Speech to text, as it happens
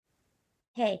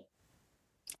Hey,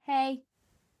 Hey,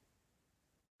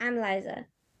 I'm Liza,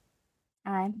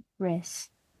 I'm Riss.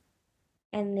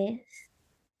 and this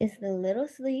is the Little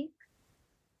Sleep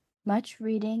Much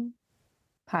Reading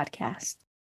Podcast.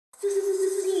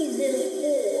 Season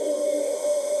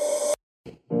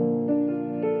 4.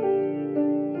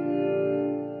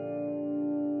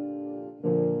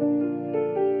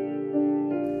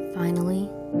 Finally,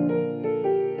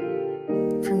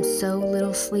 from so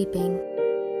little sleeping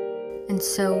and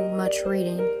so much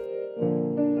reading,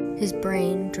 his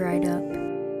brain dried up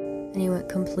and he went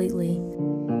completely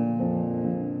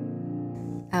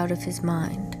out of his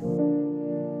mind.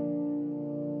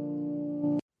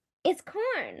 It's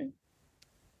corn.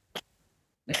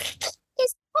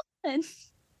 It's fun.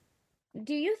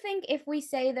 Do you think if we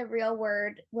say the real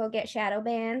word, we'll get shadow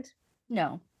banned?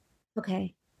 No.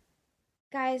 Okay.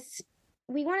 Guys,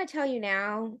 we want to tell you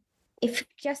now, if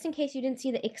just in case you didn't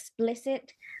see the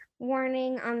explicit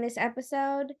warning on this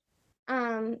episode's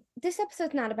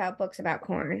not about books about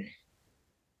corn.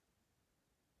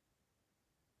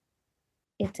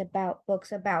 It's about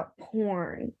books about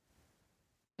porn.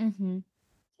 Mm-hmm.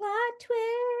 Plot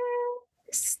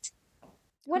twist.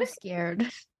 I'm scared.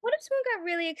 What if someone got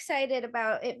really excited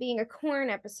about it being a corn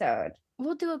episode?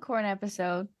 We'll do a corn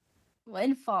episode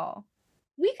in fall.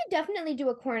 We could definitely do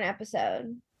a corn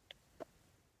episode.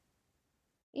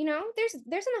 You know, there's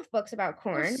enough books about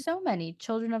corn. There's so many.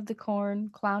 Children of the Corn,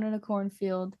 Clown in a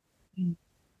Cornfield.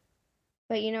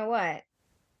 But you know what?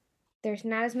 There's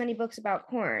not as many books about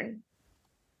corn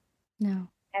No.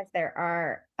 as there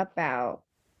are about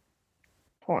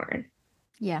porn.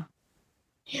 Yeah.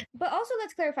 But also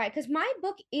let's clarify, because my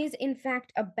book is in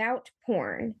fact about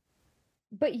porn,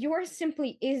 but yours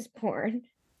simply is porn.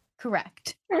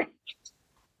 Correct.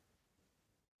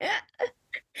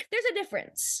 There's a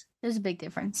difference. There's a big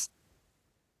difference.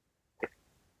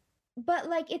 But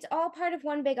like it's all part of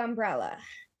one big umbrella,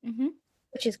 Mm-hmm.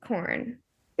 which is corn.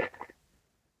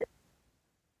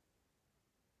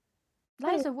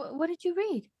 Liza, what did you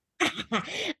read?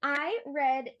 I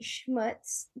read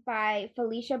Schmutz by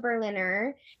Felicia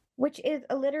Berliner, which is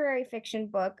a literary fiction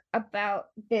book about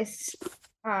this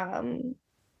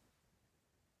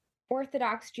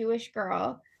Orthodox Jewish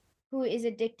girl who is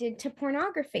addicted to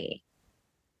pornography.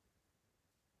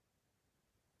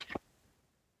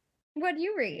 What do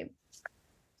you read?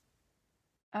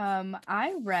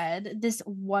 I read this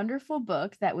wonderful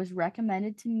book that was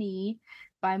recommended to me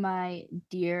by my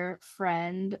dear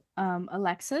friend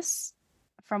Alexis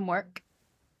from work.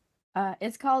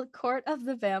 It's called Court of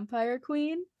the Vampire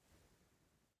Queen.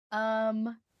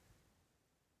 Wow.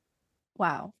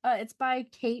 It's by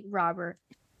Kate Robert.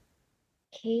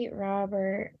 Kate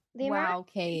Robert. Wow,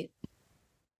 Kate.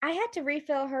 I had to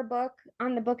refill her book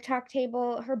on the book talk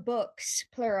table, her books,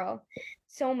 plural,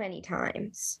 so many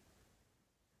times.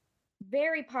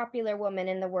 Very popular woman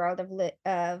in the world of what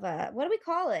do we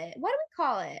call it? What do we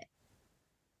call it?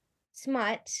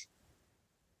 Smut.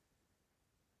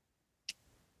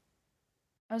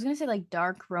 I was gonna say like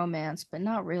dark romance, but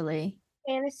not really.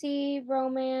 Fantasy,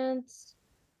 romance.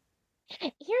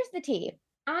 Here's the tea.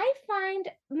 I find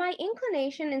my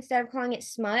inclination, instead of calling it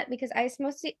smut, because I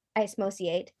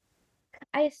associate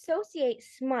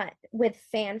smut with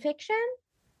fan fiction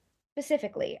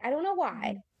specifically. I don't know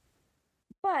why.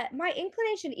 But my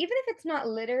inclination, even if it's not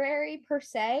literary per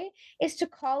se, is to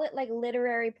call it like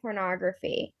literary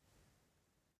pornography.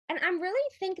 And I really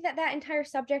think that entire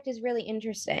subject is really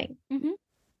interesting Mm-hmm.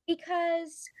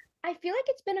 because I feel like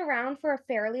it's been around for a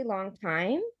fairly long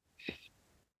time.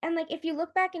 And like if you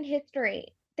look back in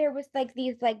history, there was like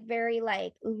these like very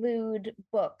like lewd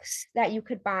books that you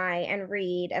could buy and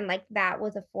read, and like that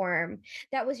was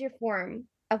your form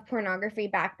of pornography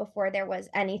back before there was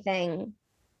anything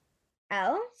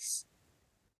else.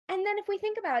 And then if we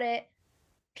think about it,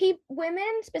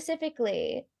 women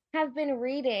specifically have been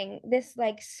reading this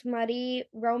like smutty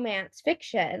romance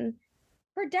fiction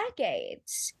for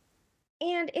decades.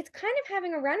 And it's kind of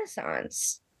having a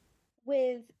renaissance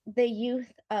with the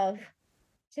youth of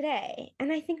today.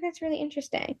 And I think that's really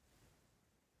interesting.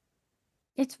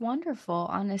 It's wonderful,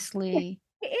 honestly.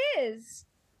 It is.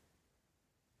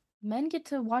 Men get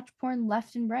to watch porn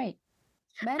left and right.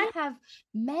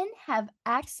 Men have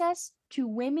access to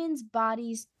women's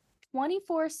bodies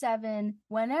 24/7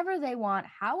 whenever they want,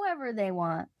 however they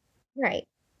want. Right.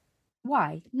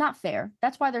 Why? Not fair.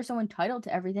 That's why they're so entitled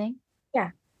to everything.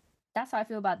 Yeah. That's how I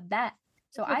feel about that.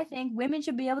 So I think women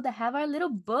should be able to have our little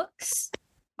books.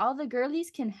 All the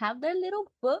girlies can have their little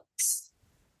books.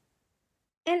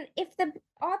 And if the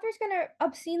author's going to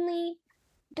obscenely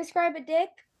describe a dick,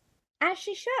 as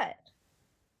she should.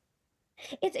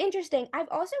 It's interesting. I've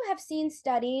also have seen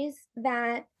studies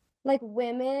that like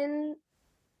women,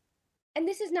 and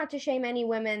this is not to shame any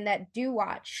women that do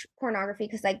watch pornography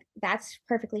because like that's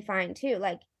perfectly fine too.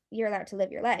 Like you're allowed to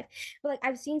live your life. But like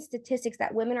I've seen statistics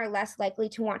that women are less likely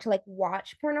to want to like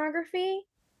watch pornography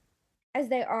as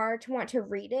they are to want to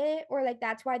read it, or like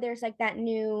that's why there's like that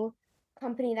new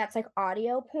company that's like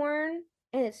audio porn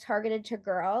and it's targeted to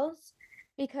girls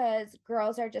because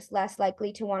girls are just less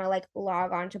likely to want to like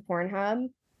log on to Pornhub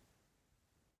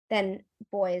than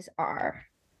boys are,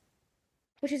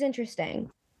 which is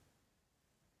interesting.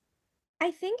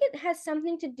 I think it has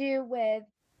something to do with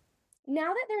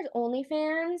now that there's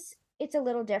OnlyFans, it's a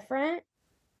little different,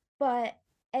 but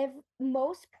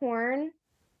most porn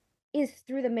is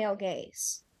through the male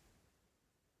gaze,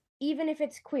 even if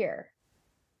it's queer.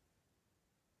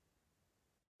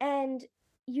 And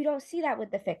you don't see that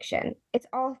with the fiction. It's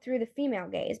all through the female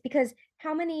gaze because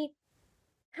how many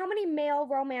male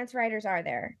romance writers are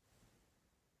there?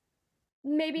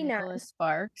 Maybe none. Nicholas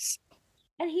Sparks.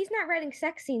 And he's not writing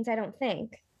sex scenes, I don't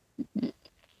think.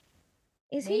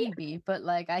 Is he? Maybe, but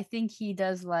like I think he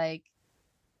does like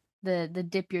the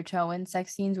dip your toe in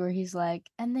sex scenes where he's like,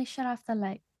 and they shut off the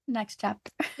light. Next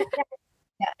chapter.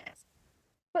 Yes.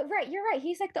 But right, you're right.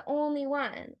 He's like the only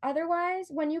one. Otherwise,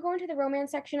 when you go into the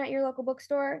romance section at your local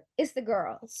bookstore, it's the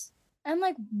girls. And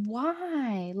like,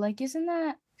 why? Like, isn't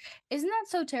that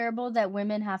so terrible that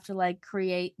women have to like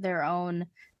create their own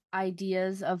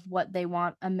ideas of what they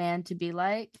want a man to be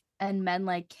like, and men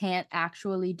like can't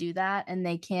actually do that, and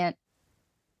they can't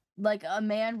like a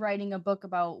man writing a book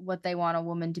about what they want a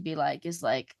woman to be like is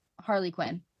like Harley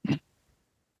Quinn.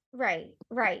 Right.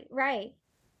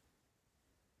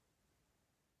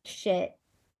 Shit.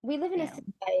 We live in a Damn.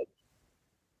 society.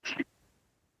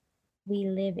 We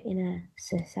live in a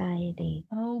society.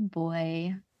 Oh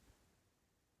boy.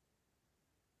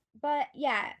 But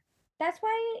yeah, that's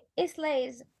why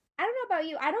Islays. I don't know about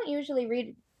you. I don't usually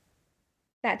read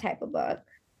that type of book.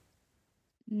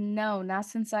 No, not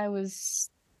since I was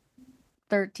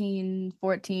 13,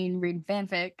 14 reading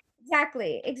fanfic.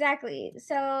 Exactly.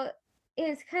 So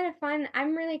it's kind of fun.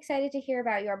 I'm really excited to hear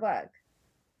about your book.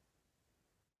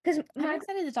 Because I'm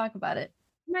excited to talk about it.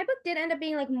 my book did end up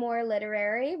being like more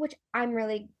literary, which I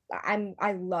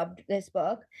loved this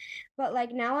book. But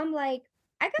like now I'm like,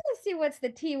 I gotta see what's the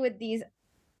tea with these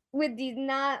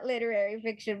not literary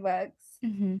fiction books.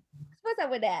 Mm-hmm. What's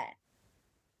up with that?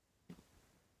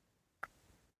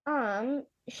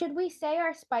 Should we say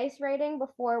our spice rating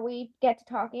before we get to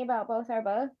talking about both our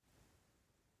books?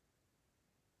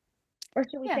 Or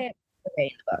should we say it before we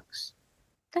rate the books?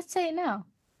 Let's say it now.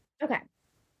 Okay.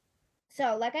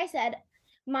 So, like I said,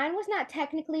 mine was not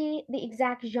technically the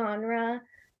exact genre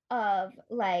of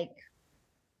like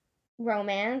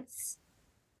romance.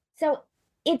 So,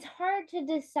 it's hard to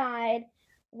decide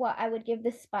what I would give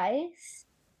the spice.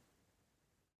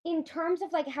 In terms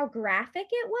of like how graphic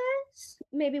it was,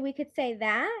 maybe we could say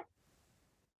that.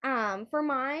 For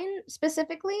mine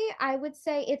specifically, I would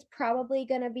say it's probably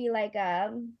gonna be like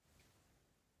a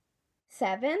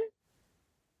 7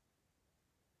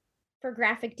 for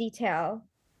graphic detail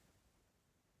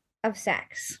of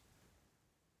sex.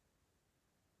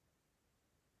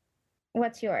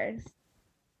 What's yours?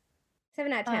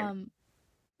 7 out of 10.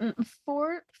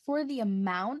 For the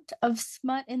amount of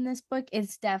smut in this book,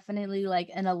 it's definitely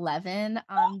like an 11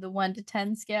 on the 1 to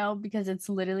 10 scale because it's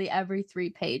literally every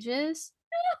 3 pages.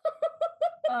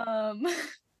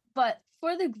 But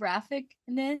for the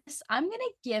graphicness, I'm gonna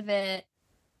give it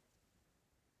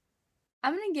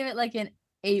like an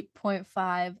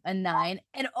 8.5, a 9,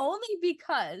 and only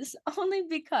because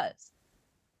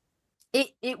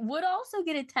it would also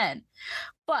get a 10.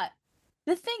 But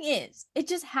the thing is, it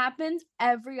just happens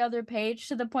every other page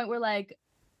to the point where like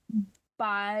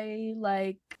by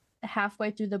like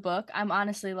halfway through the book, I'm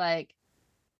honestly like,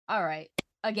 all right,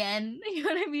 again. You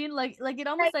know what I mean? Like it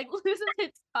almost like loses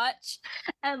its touch,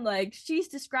 and like she's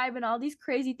describing all these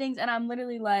crazy things, and I'm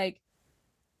literally like,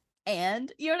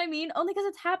 and you know what I mean? Only because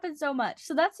it's happened so much.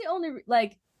 So that's the only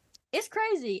like, it's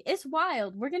crazy, it's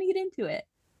wild. We're gonna get into it,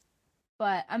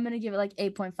 but I'm gonna give it like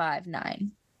 8.5,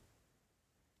 9.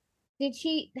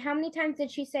 How many times did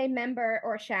she say member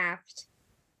or shaft?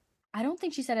 I don't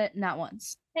think she said it, not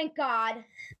once. Thank God.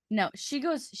 No, she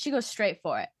goes straight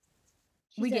for it.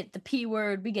 We get the P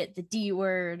word, we get the D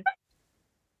word.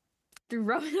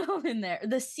 Throw it all in there.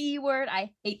 The C word, I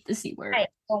hate the C word.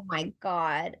 Oh my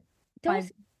God.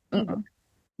 Don't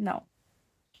No.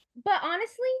 But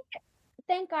honestly,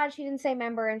 thank God she didn't say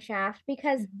member and shaft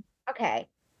because okay,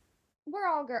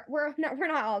 we're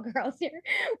not all girls here,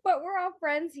 but we're all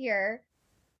friends here.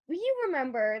 you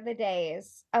remember the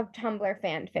days of Tumblr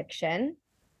fan fiction.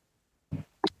 How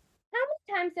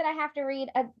many times did I have to read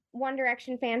a One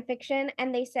Direction fan fiction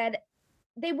and they said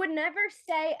they would never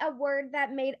say a word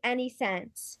that made any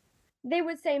sense? They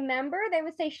would say member, they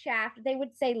would say shaft, they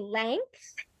would say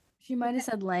length. She might have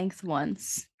said length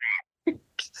once. That's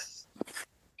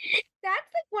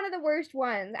like one of the worst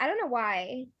ones. I don't know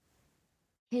why.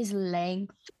 His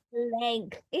length.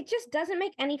 Length. It just doesn't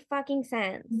make any fucking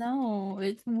sense. No,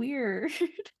 it's weird.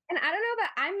 And I don't know, but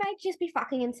I might just be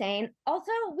fucking insane.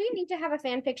 Also, we need to have a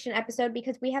fan fiction episode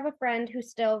because we have a friend who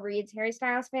still reads Harry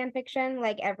Styles fan fiction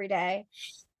like every day.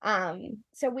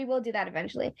 So we will do that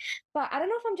eventually. But I don't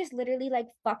know if I'm just literally like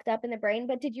fucked up in the brain,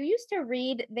 but did you used to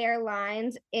read their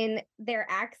lines in their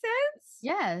accents?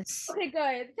 Yes. Okay,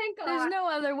 good. Thank God. There's no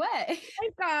other way.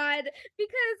 Thank God.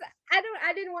 Because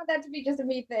I didn't want that to be just a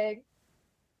me thing.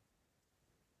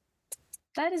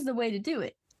 That is the way to do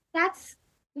it.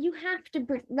 You have to,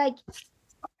 like,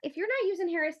 if you're not using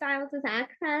Harry Styles'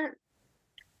 accent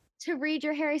to read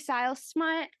your Harry Styles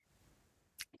smut,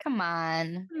 Come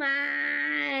on. come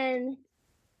on.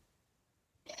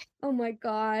 Oh my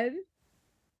God.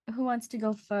 Who wants to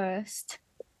go first?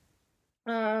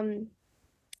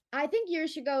 I think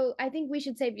yours should go. I think we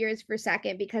should save yours for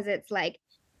second because it's like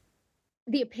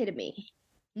the epitome.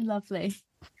 Lovely.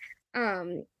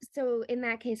 So in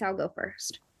that case, I'll go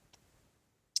first.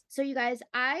 So you guys,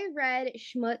 I read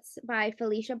Schmutz by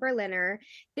Felicia Berliner.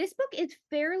 This book is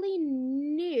fairly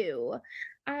new.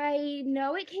 I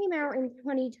know it came out in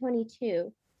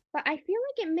 2022, but I feel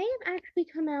like it may have actually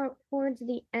come out towards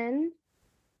the end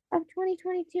of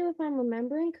 2022, if I'm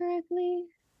remembering correctly.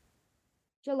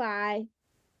 July.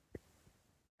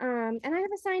 And I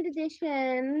have a signed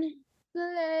edition.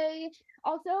 Yay.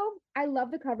 Also, I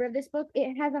love the cover of this book.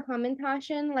 It has a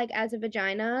Hamantaschen like as a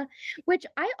vagina, which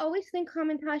I always think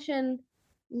Hamantaschen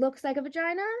looks like a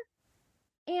vagina.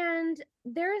 And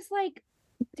there's like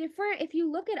different, if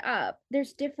you look it up,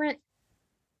 there's different,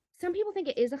 some people think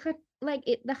it is the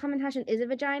Hamantaschen is a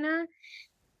vagina,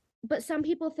 but some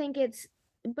people think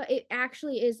but it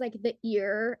actually is like the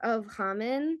ear of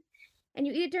Haman, and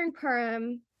you eat it during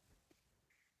Purim.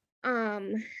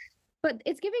 But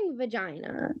it's giving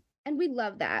vagina, and we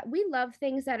love that. We love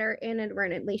things that are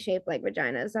inadvertently shaped like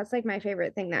vaginas. That's like my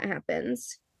favorite thing that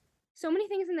happens. So many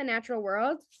things in the natural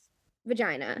world,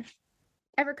 vagina.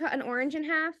 Ever cut an orange in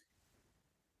half?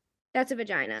 That's a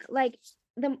vagina. Like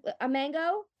a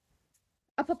mango,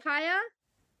 a papaya,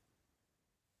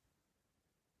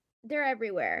 they're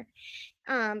everywhere.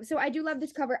 So I do love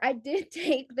this cover. I did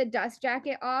take the dust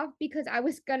jacket off because I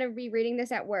was gonna be reading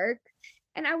this at work,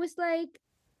 and I was like,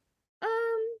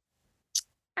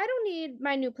 I don't need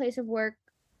my new place of work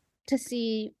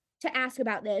to ask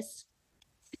about this,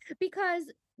 because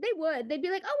they'd be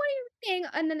like, oh, what are you reading?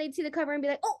 And then they'd see the cover and be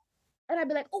like, oh, and I'd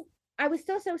be like, oh. I was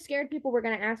still so scared people were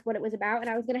going to ask what it was about, and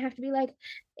I was going to have to be like,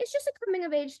 it's just a coming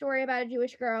of age story about a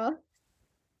Jewish girl.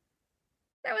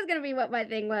 That was going to be what my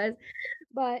thing was.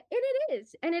 But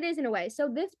and it is in a way. So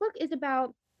this book is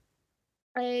about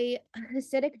a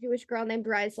Hasidic Jewish girl named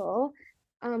Reisel,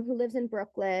 who lives in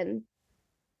Brooklyn.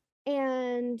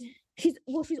 And she's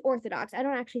Orthodox. I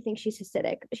don't actually think she's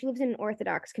Hasidic, but she lives in an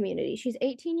Orthodox community. She's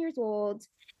 18 years old,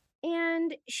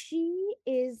 and she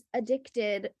is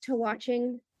addicted to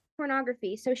watching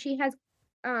pornography. So she has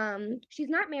she's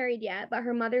not married yet, but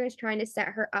her mother is trying to set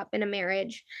her up in a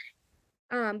marriage.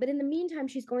 But in the meantime,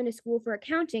 she's going to school for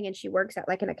accounting, and she works at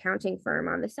like an accounting firm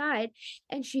on the side,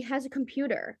 and she has a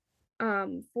computer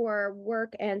for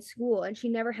work and school, and she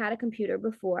never had a computer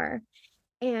before.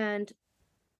 And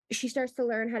she starts to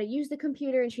learn how to use the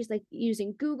computer, and she's like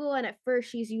using Google, and at first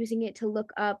she's using it to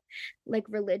look up like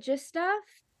religious stuff.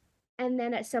 And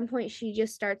then at some point she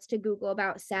just starts to Google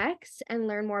about sex and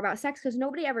learn more about sex, because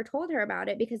nobody ever told her about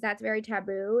it, because that's very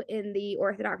taboo in the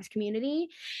Orthodox community.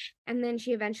 And then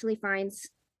she eventually finds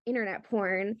internet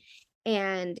porn,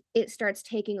 and it starts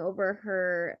taking over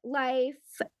her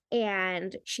life,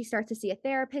 and she starts to see a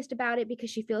therapist about it because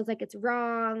she feels like it's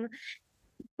wrong.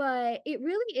 But it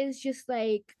really is just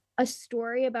like a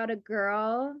story about a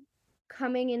girl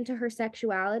coming into her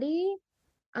sexuality.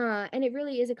 And it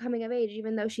really is a coming of age,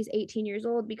 even though she's 18 years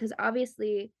old, because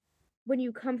obviously when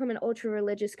you come from an ultra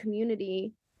religious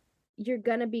community, you're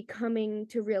gonna be coming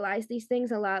to realize these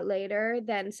things a lot later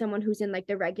than someone who's in like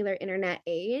the regular internet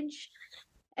age.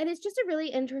 And it's just a really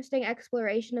interesting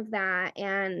exploration of that,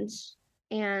 and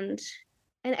an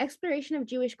exploration of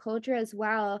Jewish culture as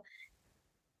well.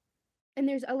 And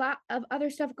there's a lot of other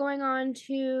stuff going on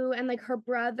too. And like her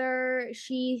brother,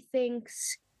 she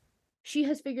thinks she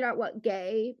has figured out what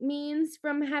gay means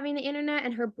from having the internet,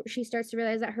 and she starts to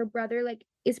realize that her brother like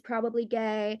is probably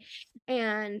gay,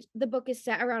 and the book is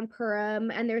set around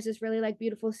Purim, and there's this really like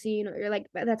beautiful scene or like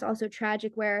that's also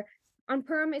tragic where on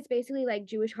Purim it's basically like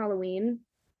Jewish Halloween.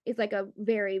 It's like a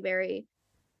very, very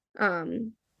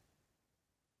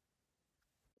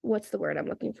what's the word I'm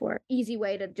looking for? Easy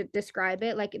way to describe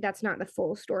it. Like that's not the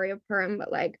full story of Purim,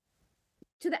 but like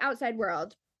to the outside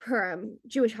world, Purim,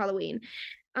 Jewish Halloween.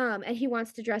 And he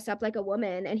wants to dress up like a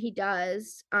woman, and he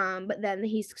does. But then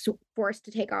he's forced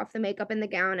to take off the makeup and the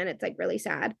gown, and it's like really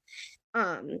sad.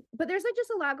 But there's like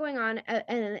just a lot going on,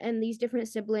 and these different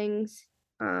siblings,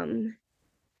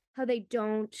 how they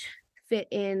don't fit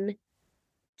in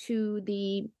to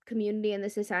the community and the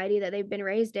society that they've been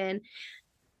raised in.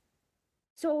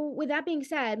 So with that being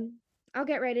said, I'll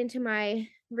get right into my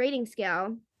rating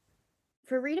scale.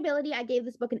 For readability, I gave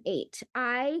this book an 8.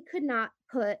 I could not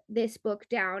put this book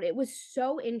down. It was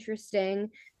so interesting.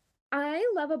 I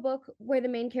love a book where the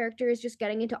main character is just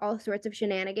getting into all sorts of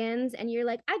shenanigans, and you're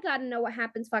like, I gotta know what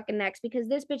happens fucking next because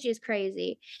this bitch is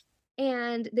crazy.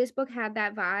 And this book had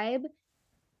that vibe.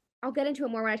 I'll get into it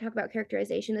more when I talk about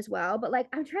characterization as well, but like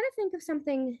I'm trying to think of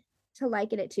something to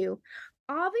liken it to.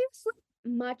 Obviously,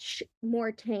 much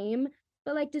more tame,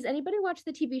 but like, does anybody watch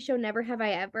the TV show Never Have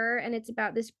I Ever? And it's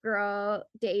about this girl,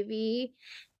 Davy.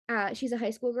 She's a high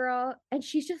school girl, and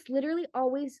she's just literally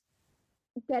always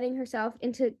getting herself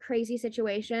into crazy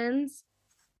situations.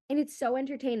 And it's so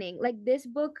entertaining. Like, this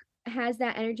book has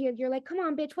that energy of you're like, come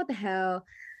on, bitch, what the hell?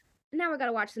 Now I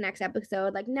gotta watch the next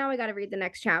episode. Like, now I gotta read the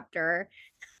next chapter.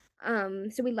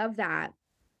 So we love that.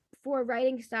 For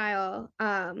writing style,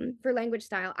 for language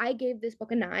style, I gave this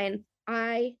book a 9.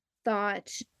 I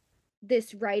thought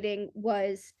this writing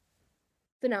was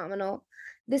phenomenal.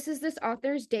 This is this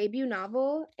author's debut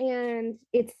novel, and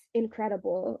it's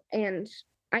incredible. And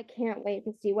I can't wait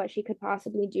to see what she could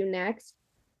possibly do next.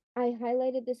 I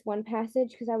highlighted this one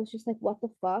passage because I was just like, what the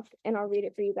fuck? And I'll read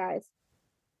it for you guys.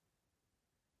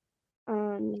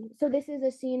 So this is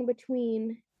a scene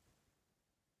between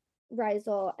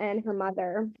Rysel and her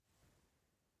mother.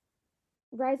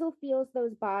 Rysel feels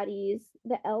those bodies,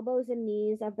 the elbows and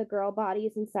knees of the girl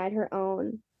bodies inside her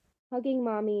own. Hugging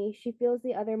Mommy, she feels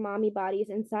the other mommy bodies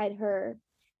inside her.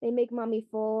 They make Mommy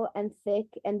full and thick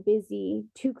and busy,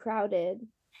 too crowded.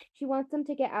 She wants them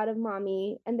to get out of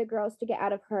Mommy and the girls to get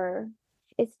out of her.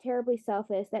 It's terribly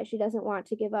selfish that she doesn't want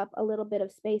to give up a little bit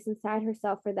of space inside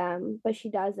herself for them, but she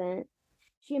doesn't.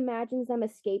 She imagines them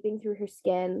escaping through her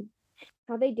skin,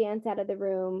 how they dance out of the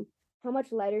room, how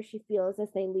much lighter she feels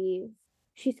as they leave.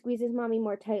 She squeezes Mommy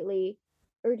more tightly,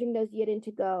 urging those Yidden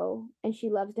to go, and she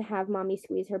loves to have Mommy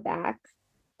squeeze her back.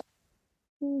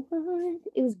 What?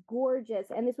 It was gorgeous,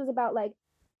 and this was about like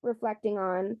reflecting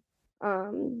on,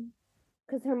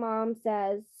 because her mom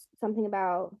says something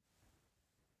about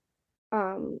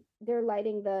they're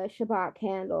lighting the Shabbat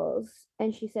candles,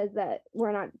 and she says that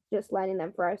we're not just lighting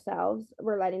them for ourselves,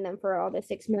 we're lighting them for all the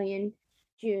 6 million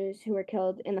Jews who were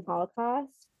killed in the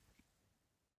Holocaust.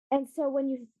 And so when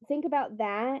you think about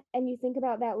that, and you think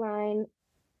about that line,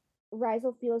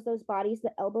 Rysel feels those bodies,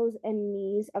 the elbows and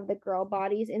knees of the girl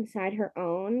bodies inside her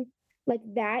own, like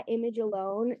that image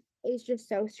alone is just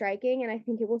so striking, and I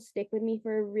think it will stick with me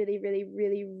for a really, really,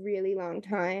 really, really long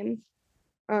time.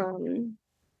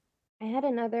 I had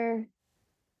another.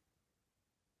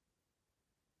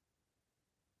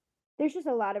 There's just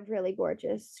a lot of really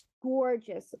gorgeous,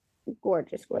 gorgeous,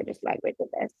 gorgeous, gorgeous language with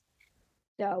this.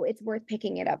 So it's worth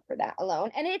picking it up for that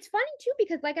alone. And it's funny too,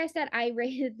 because like I said, I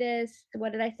rated this,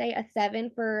 what did I say? A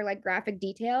 7 for like graphic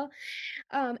detail.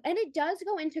 And it does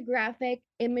go into graphic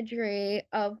imagery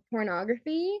of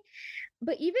pornography,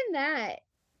 but even that,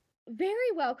 very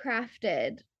well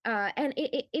crafted. And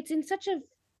it's in such a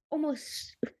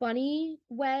almost funny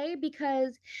way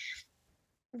because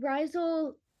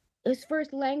Rysel, his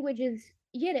first language is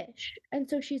Yiddish, and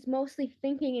so she's mostly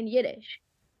thinking in Yiddish.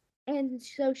 And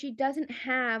so she doesn't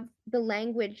have the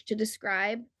language to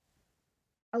describe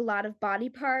a lot of body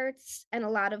parts and a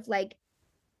lot of like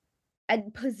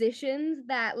positions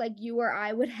that like you or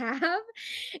I would have.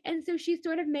 And so she's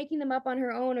sort of making them up on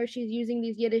her own, or she's using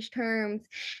these Yiddish terms.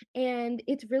 And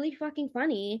it's really fucking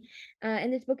funny.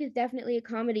 And this book is definitely a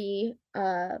comedy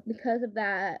because of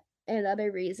that and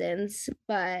other reasons,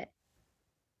 but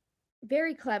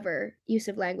very clever use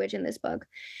of language in this book.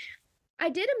 I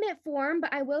did omit form,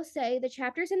 but I will say the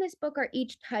chapters in this book are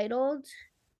each titled,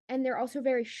 and they're also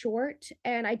very short,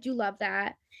 and I do love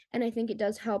that. And I think it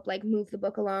does help like move the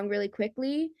book along really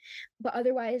quickly, but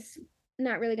otherwise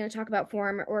not really going to talk about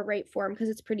form or rate form because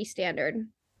it's pretty standard.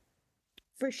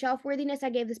 for shelf worthiness, I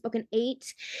gave this book an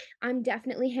 8. I'm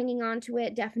definitely hanging on to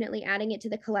it, definitely adding it to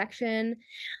the collection.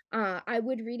 I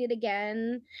would read it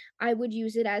again. I would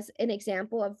use it as an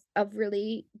example of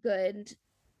really good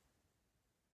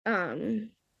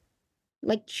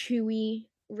like chewy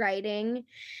writing.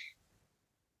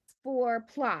 For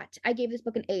plot, I gave this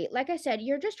book an 8. Like I said,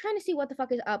 you're just trying to see what the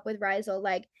fuck is up with Rysel.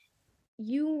 Like,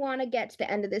 you want to get to the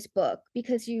end of this book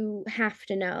because you have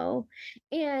to know.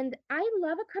 And I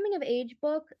love a coming of age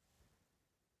book.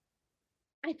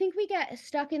 I think we get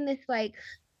stuck in this like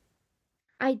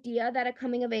idea that a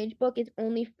coming of age book is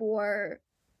only for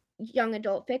young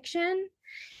adult fiction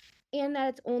and that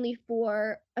it's only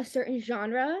for a certain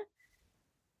genre,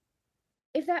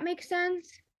 if that makes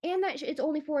sense, and that it's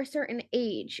only for a certain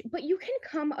age. But you can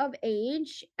come of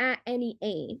age at any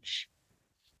age,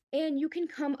 and you can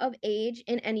come of age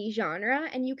in any genre,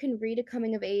 and you can read a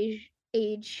coming of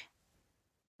age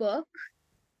book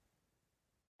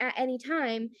at any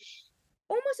time,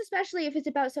 almost especially if it's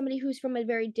about somebody who's from a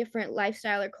very different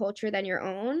lifestyle or culture than your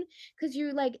own, because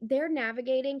you're like, they're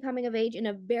navigating coming of age in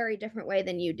a very different way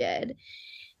than you did.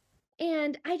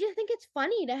 And I just think it's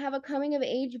funny to have a coming of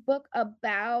age book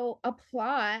about a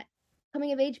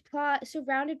coming of age plot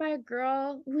surrounded by a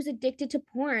girl who's addicted to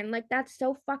porn. Like, that's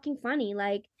so fucking funny.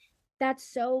 Like, that's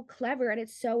so clever and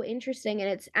it's so interesting, and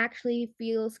it's actually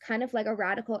feels kind of like a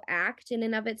radical act in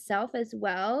and of itself as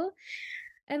well.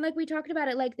 And like we talked about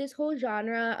it, like this whole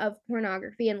genre of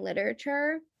pornography and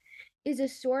literature is a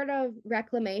sort of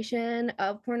reclamation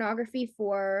of pornography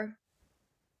for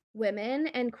women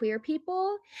and queer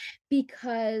people,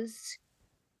 because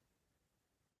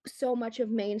so much of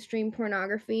mainstream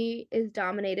pornography is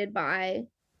dominated by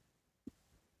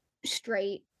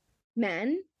straight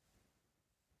men.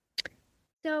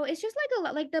 So it's just like a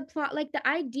lot, like the plot, like the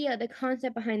idea, the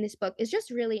concept behind this book is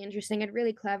just really interesting and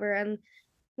really clever, and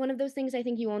one of those things I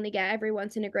think you only get every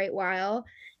once in a great while.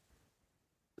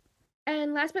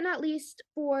 And last but not least,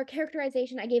 for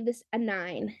characterization, I gave this a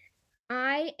 9.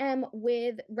 I am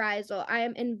with Rysel. I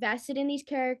am invested in these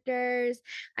characters.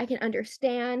 I can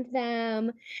understand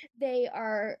them.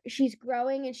 She's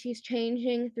growing and she's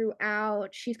changing throughout.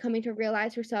 She's coming to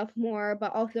realize herself more,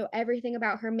 but also everything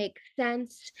about her makes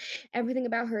sense. Everything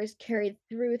about her is carried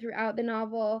throughout the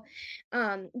novel.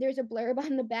 There's a blurb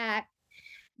on the back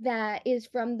that is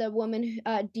from the woman,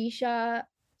 Disha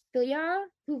Philya,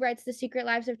 who writes The Secret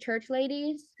Lives of Church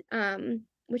Ladies,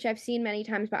 which I've seen many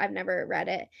times, but I've never read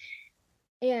it.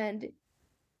 And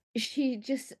she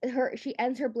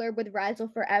ends her blurb with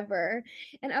Rysel forever.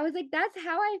 And I was like, that's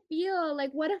how I feel. Like,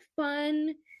 what a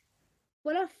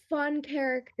fun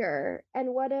character,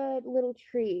 and what a little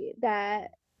treat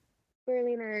that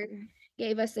Berliner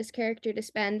gave us this character to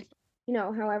spend,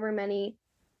 however many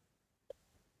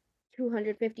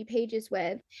 250 pages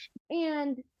with.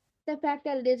 And the fact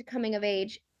that it is coming of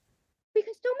age,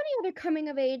 because so many other coming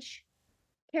of age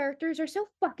characters are so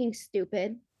fucking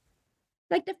stupid.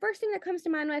 Like, the first thing that comes to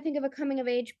mind when I think of a coming of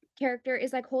age character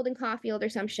is like Holden Caulfield or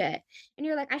some shit. And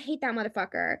you're like, I hate that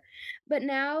motherfucker. But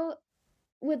now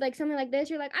with like something like this,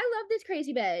 you're like, I love this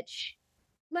crazy bitch.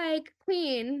 Like,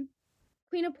 queen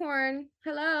of porn.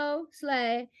 Hello,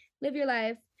 slay, live your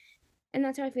life. And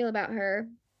that's how I feel about her.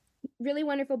 Really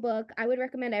wonderful book. I would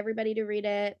recommend everybody to read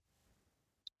it.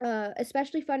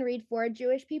 Especially fun read for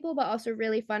Jewish people, but also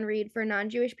really fun read for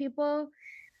non-Jewish people.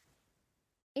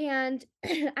 And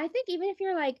I think even if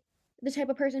you're like the type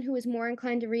of person who is more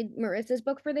inclined to read Marissa's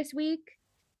book for this week,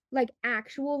 like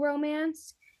actual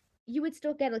romance, you would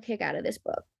still get a kick out of this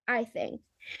book, I think.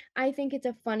 I think it's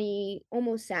a funny,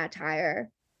 almost satire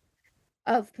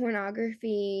of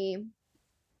pornography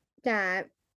that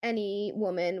any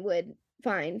woman would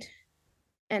find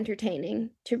entertaining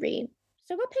to read.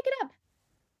 So go pick it up.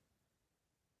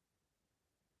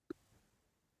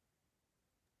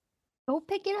 Go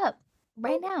pick it up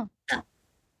right now.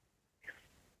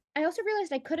 I also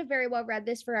realized I could have very well read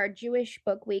this for our Jewish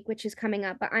book week, which is coming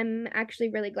up, but I'm actually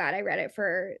really glad I read it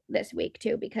for this week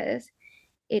too, because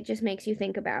it just makes you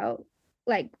think about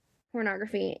like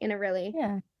pornography in a really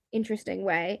interesting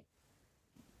way.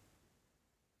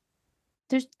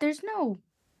 There's no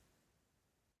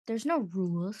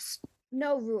rules.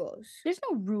 No rules. There's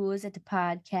no rules at the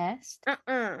podcast.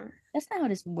 That's not how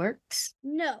this works.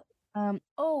 No.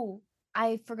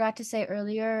 I forgot to say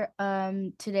earlier,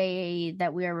 today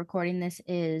that we are recording this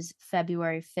is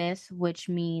February 5th, which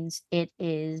means it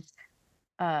is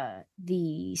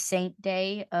the saint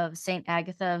day of Saint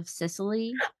Agatha of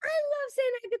Sicily. I love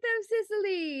Saint Agatha of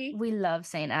Sicily. We love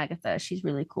Saint Agatha. She's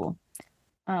really cool.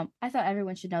 I thought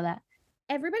everyone should know that.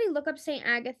 Everybody look up Saint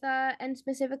Agatha and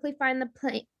specifically find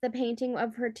the painting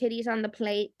of her titties on the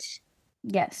plate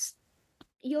Yes.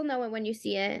 You'll know it when you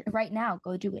see it. Right now,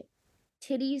 go do it.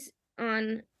 Titties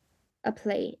on a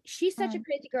plate. She's such a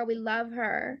crazy girl. We love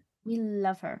her. We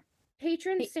love her.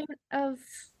 Patron saint of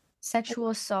sexual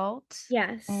assault.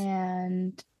 Yes.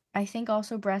 And I think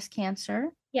also breast cancer.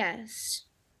 Yes.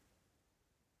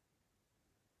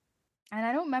 And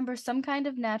I don't remember, some kind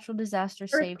of natural disaster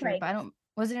saved her, but I don't.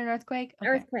 Was it an earthquake? Okay.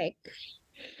 Earthquake.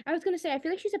 I was gonna say, I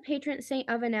feel like she's a patron saint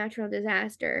of a natural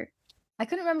disaster. I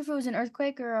couldn't remember if it was an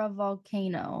earthquake or a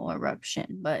volcano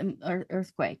eruption, but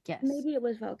earthquake, yes. Maybe it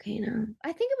was volcano.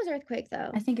 I think it was earthquake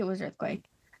though. I think it was earthquake.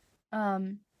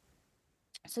 So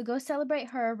go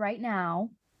celebrate her right now.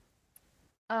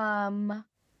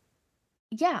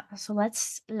 Yeah, so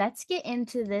let's get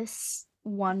into this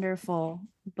wonderful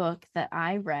book that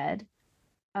I read.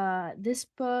 This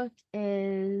book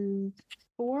is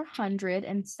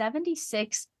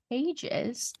 476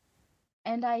 pages,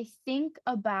 and I think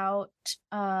about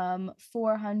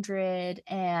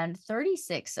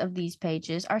 436 of these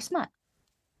pages are smut.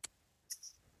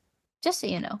 Just so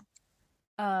you know.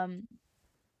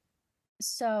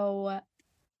 So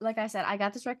like I said, I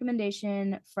got this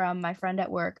recommendation from my friend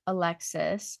at work,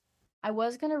 Alexis. I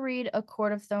was going to read A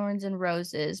Court of Thorns and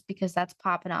Roses because that's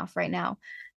popping off right now.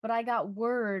 But I got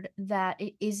word that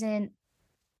it isn't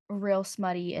real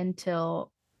smutty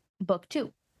until book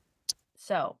 2.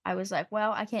 So I was like,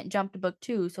 well, I can't jump to book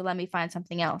 2, so let me find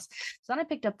something else. So then I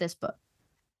picked up this book.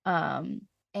 And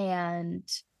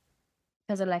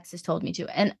because Alexis told me to.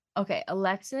 And okay,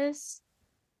 Alexis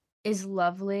is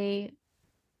lovely.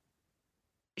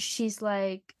 She's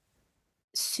like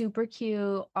super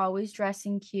cute, always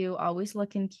dressing cute, always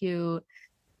looking cute.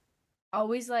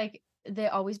 Always like, they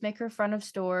always make her front of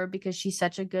store because she's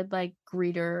such a good like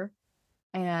greeter.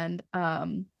 And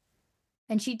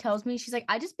she tells me, she's like,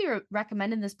 I just be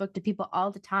recommending this book to people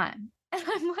all the time. And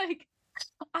I'm like,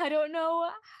 I don't know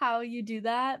how you do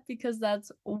that because that's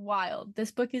wild.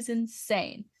 This book is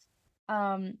insane.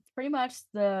 Pretty much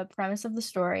the premise of the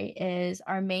story is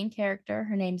our main character,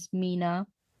 her name's Mina.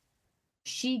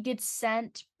 She gets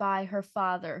sent by her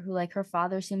father, who like her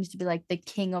father seems to be like the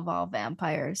king of all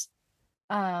vampires,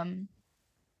 to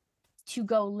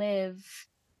go live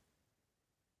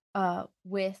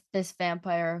with this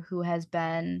vampire who has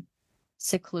been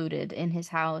secluded in his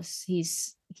house.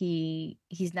 He's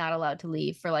not allowed to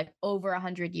leave for like over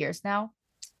 100 years now.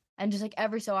 And just like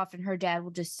every so often her dad will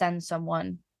just send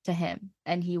someone to him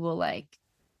and he will like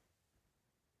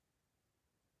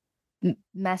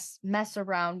mess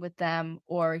around with them,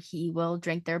 or he will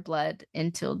drink their blood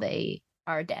until they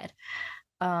are dead.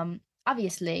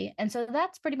 Obviously. And so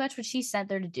that's pretty much what she sent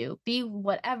there to do, be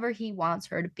whatever he wants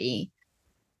her to be.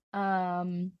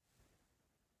 And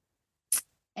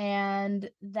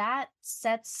that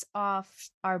sets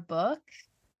off our book.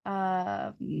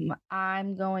 I'm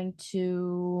gonna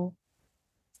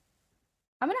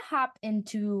hop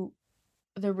into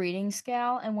the reading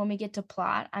scale, and when we get to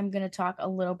plot, I'm going to talk a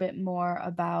little bit more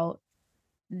about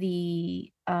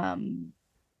the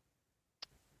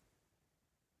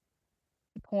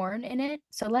porn in it.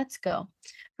 So let's go.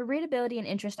 For readability and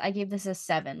interest, I gave this a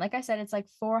 7. Like I said, it's like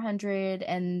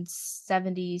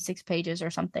 476 pages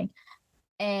or something.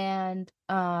 And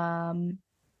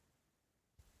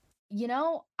you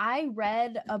know, I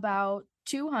read about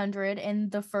 200 in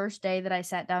the first day that I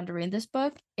sat down to read this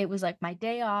book. It was like my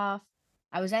day off.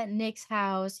 I was at Nick's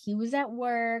house. He was at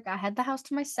work. I had the house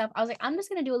to myself. I was like, I'm just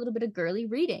going to do a little bit of girly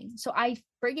reading. So I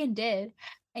friggin' did.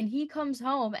 And he comes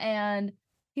home and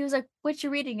he was like, what you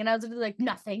reading? And I was like,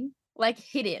 nothing. Like,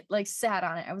 hit it. Like, sat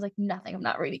on it. I was like, nothing. I'm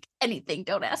not reading anything.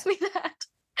 Don't ask me that.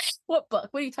 What book?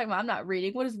 What are you talking about? I'm not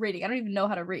reading. What is reading? I don't even know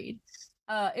how to read.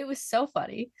 It was so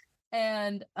funny.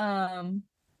 And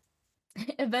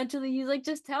eventually he's like,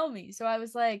 just tell me. So I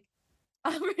was like,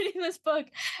 I'm reading this book,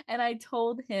 and I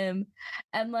told him,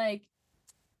 and like,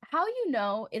 how you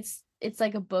know it's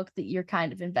like a book that you're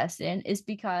kind of invested in is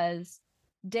because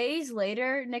days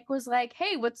later Nick was like,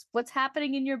 hey, what's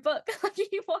happening in your book? Like,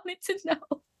 he wanted to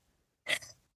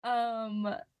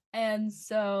know. And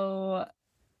so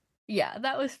yeah,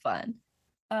 that was fun.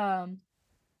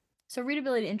 So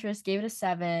readability interest, gave it a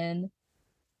 7.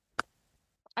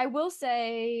 I will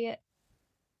say,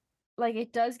 like,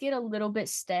 it does get a little bit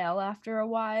stale after a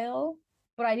while,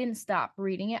 but I didn't stop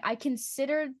reading it. I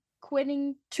considered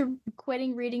quitting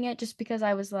reading it just because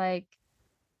I was like,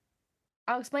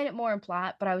 I'll explain it more in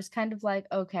plot, but I was kind of like,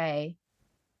 okay,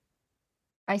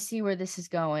 I see where this is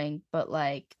going, but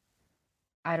like,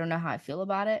 I don't know how I feel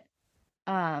about it.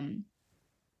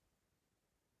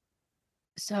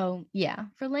 So yeah,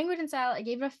 for language and style, I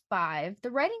gave it a 5. The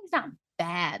writing's not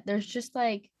bad. There's just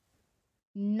like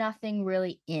nothing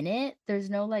really in it. There's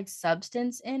no like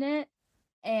substance in it,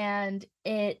 and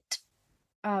it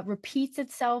repeats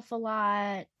itself a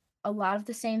lot. A lot of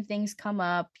the same things come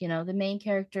up. You know, the main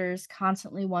character is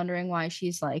constantly wondering why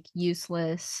she's like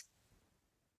useless.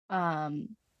 Um,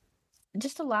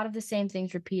 just a lot of the same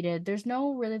things repeated. There's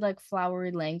no really like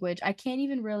flowery language. I can't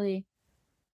even really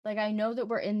like, I know that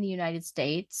we're in the United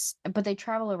States, but they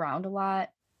travel around a lot,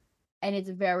 and it's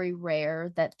very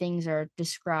rare that things are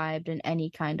described in any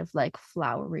kind of like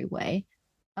flowery way.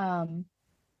 Um,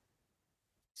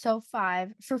 so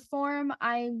 5. For form,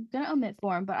 I'm gonna omit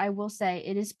form, but I will say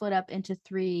it is split up into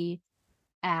 3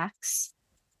 acts.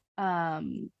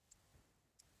 Um,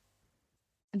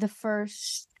 the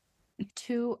first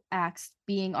 2 acts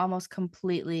being almost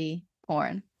completely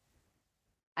porn.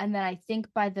 And then I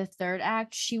think by the 3rd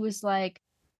act, she was like,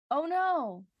 oh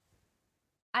no,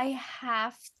 I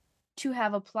have to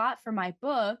have a plot for my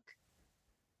book.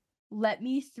 Let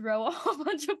me throw a whole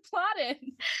bunch of plot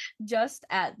in just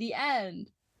at the end.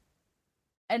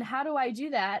 And how do I do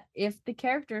that if the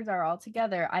characters are all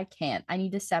together? I can't. I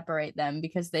need to separate them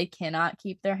because they cannot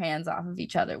keep their hands off of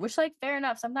each other, which, like, fair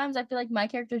enough. Sometimes I feel like my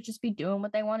characters just be doing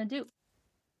what they want to do.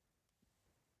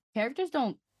 Characters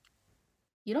don't,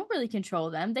 you don't really control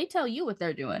them. They tell you what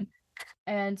they're doing.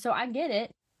 And so I get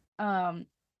it.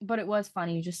 But it was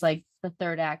funny, just like the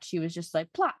 3rd act, she was just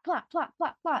like plot, plot, plot,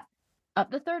 plot, plot.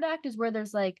 The 3rd act is where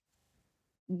there's like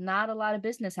not a lot of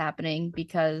business happening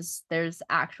because there's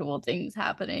actual things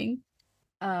happening.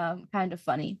 Kind of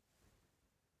funny.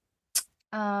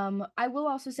 I will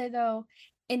also say though,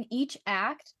 in each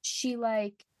act, she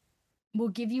like will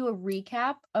give you a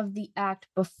recap of the act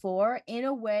before in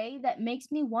a way that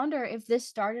makes me wonder if this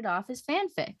started off as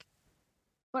fanfic.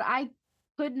 But I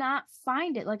could not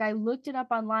find it. Like, I looked it up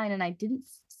online and I didn't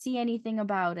see anything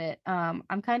about it. I'm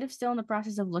kind of still in the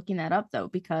process of looking that up though,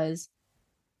 because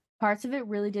parts of it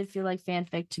really did feel like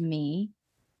fanfic to me.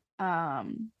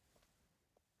 And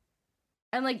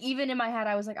like, even in my head,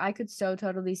 I was like, I could so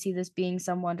totally see this being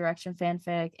some One Direction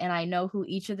fanfic, and I know who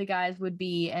each of the guys would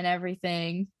be and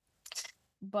everything,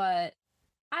 but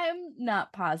I'm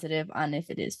not positive on if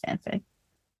it is fanfic.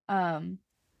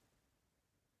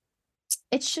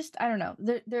 It's just, I don't know.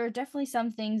 There are definitely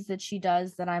some things that she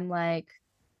does that I'm like,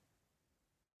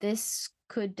 this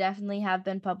could definitely have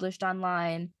been published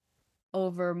online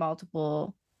over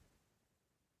multiple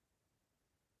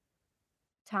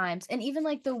times. And even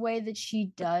like the way that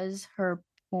she does her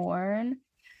porn,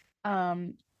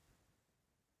 when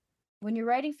you're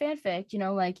writing fanfic, you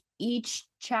know, like each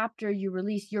chapter you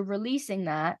release, you're releasing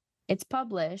that, it's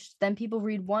published, then people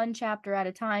read one chapter at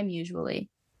a time usually.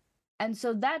 And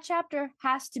so that chapter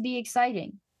has to be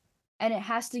exciting, and it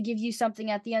has to give you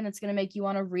something at the end that's going to make you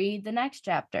want to read the next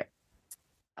chapter.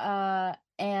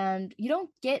 And you don't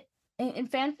get in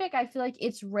fanfic, I feel like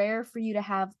it's rare for you to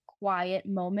have quiet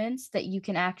moments that you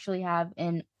can actually have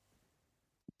in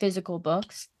physical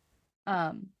books.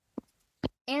 And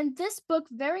this book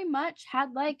very much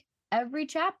had like every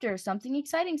chapter, something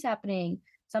exciting's happening,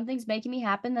 something's making me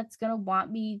happen that's going to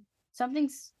want me,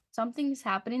 something's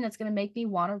happening that's going to make me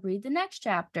want to read the next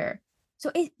chapter.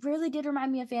 So it really did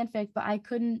remind me of fanfic, but I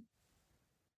couldn't,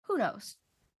 who knows?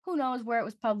 Who knows where it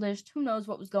was published? Who knows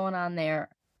what was going on there?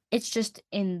 It's just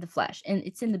in the flesh, and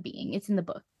it's in the being, it's in the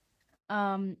book.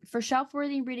 For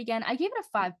shelf-worthy read again, I gave it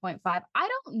a 5.5. I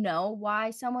don't know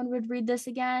why someone would read this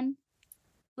again.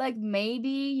 Like, maybe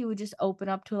you would just open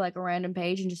up to like a random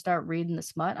page and just start reading the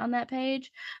smut on that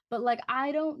page. But like,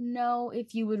 I don't know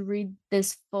if you would read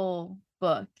this full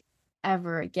book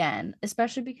ever again,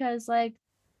 especially because like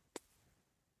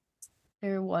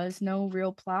there was no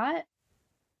real plot.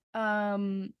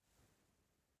 I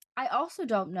also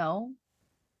don't know.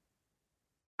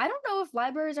 I don't know if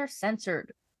libraries are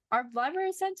censored. Are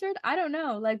libraries censored? I don't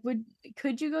know. Like,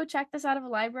 could you go check this out of a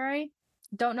library?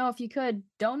 Don't know if you could.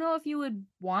 Don't know if you would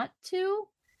want to.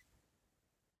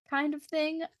 Kind of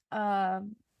thing.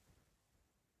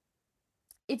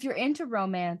 If you're into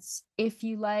romance, if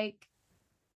you like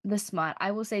the smut,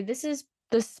 I will say this is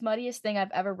the smuttiest thing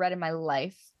I've ever read in my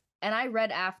life. And I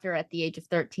read after at the age of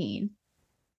 13.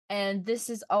 And this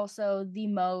is also the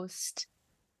most,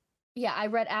 yeah, I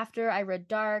read after, I read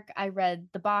Dark, I read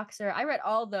The Boxer, I read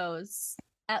all those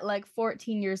at like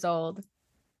 14 years old.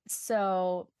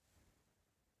 So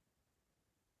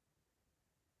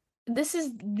this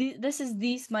is the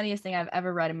smuttiest thing I've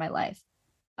ever read in my life.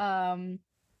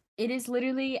 It is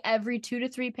literally every 2 to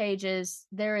 3 pages,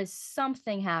 there is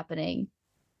something happening.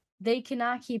 They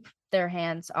cannot keep their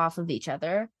hands off of each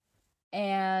other.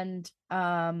 And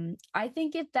I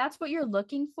think if that's what you're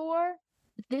looking for,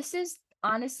 this is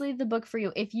honestly the book for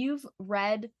you. If you've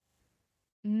read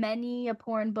many a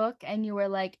porn book and you were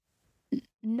like,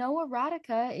 no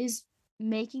erotica is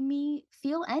making me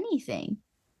feel anything.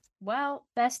 Well,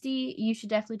 bestie, you should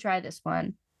definitely try this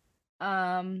one.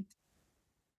 And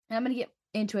I'm gonna get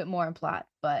into it more in plot,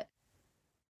 but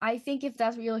I think if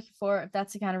that's what you're looking for, if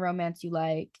that's the kind of romance you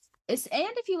like, and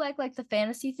if you like the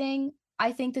fantasy thing,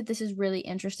 I think that this is really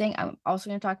interesting. I'm also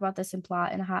going to talk about this in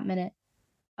plot in a hot minute.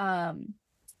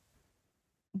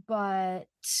 But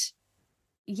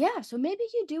yeah, so maybe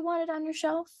you do want it on your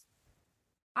shelf.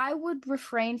 I would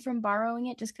refrain from borrowing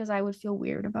it just because I would feel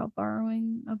weird about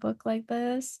borrowing a book like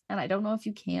this. And I don't know if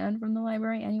you can from the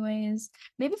library anyways.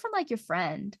 Maybe from like your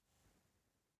friend.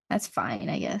 That's fine,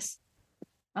 I guess.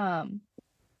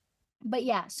 But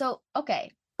yeah, so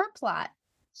okay, for plot,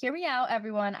 hear me out,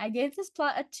 everyone. I gave this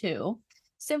plot a 2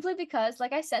 simply because,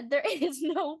 like I said, there is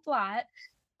no plot.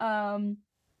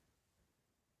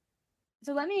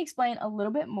 So let me explain a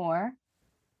little bit more.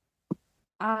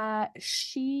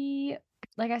 She,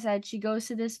 like I said, she goes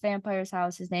to this vampire's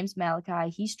house. His name's Malachi.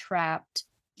 He's trapped.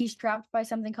 He's trapped by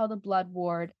something called the Blood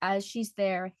Ward. As she's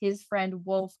there, his friend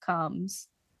Wolf comes.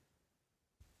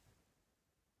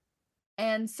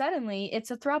 And suddenly,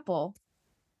 it's a throuple.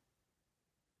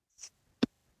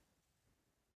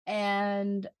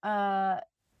 And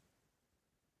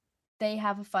they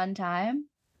have a fun time.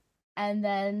 And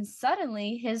then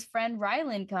suddenly his friend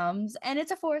Rylan comes and it's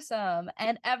a foursome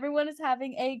and everyone is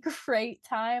having a great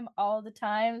time all the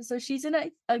time. So she's in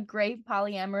a great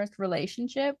polyamorous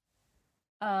relationship.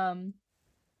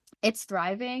 It's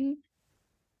thriving.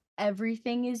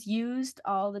 Everything is used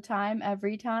all the time,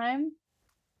 every time.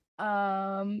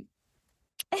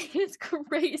 It's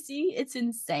crazy. It's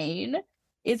insane.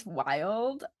 It's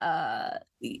wild.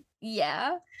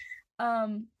 Yeah.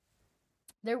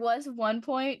 There was one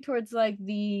point towards like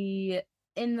in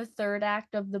the third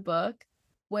act of the book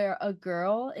where a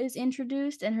girl is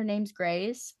introduced and her name's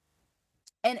Grace.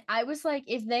 And I was like,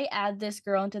 if they add this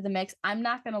girl into the mix, I'm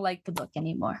not going to like the book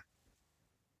anymore.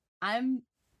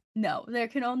 No, there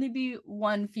can only be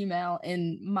one female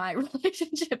in my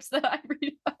relationships that I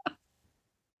read about.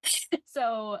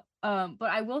 So, but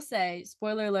I will say,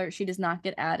 spoiler alert, she does not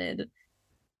get added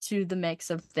to the mix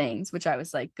of things, which I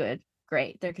was like, good.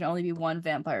 Great. There can only be one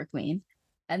vampire queen.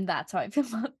 And that's how I feel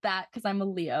about that because I'm a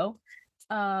Leo.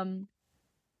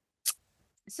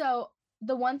 So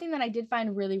the one thing that I did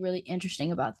find really, really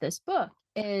interesting about this book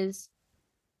is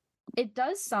it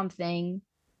does something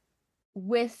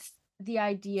with the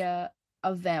idea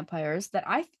of vampires that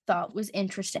I thought was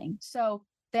interesting. So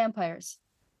vampires,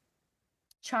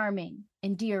 charming,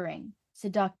 endearing,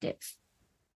 seductive.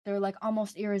 They're like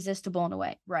almost irresistible in a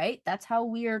way, right? That's how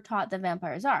we are taught that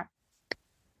vampires are.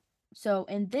 So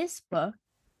in this book,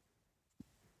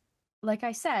 like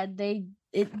I said, the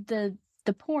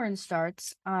porn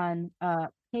starts on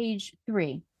page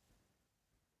 3.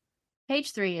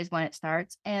 Page 3 is when it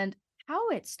starts, and how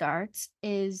it starts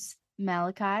is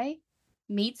Malachi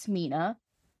meets Mina,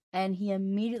 and he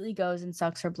immediately goes and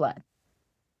sucks her blood.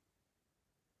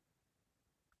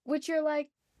 Which you're like,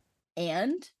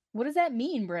 and what does that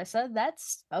mean, Marissa?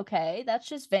 That's okay. That's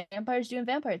just vampires doing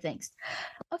vampire things.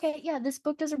 Okay, yeah, this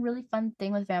book does a really fun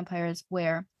thing with vampires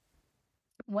where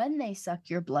when they suck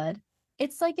your blood,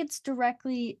 it's like it's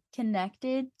directly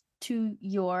connected to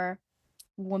your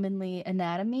womanly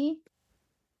anatomy.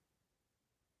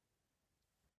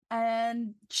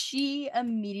 And she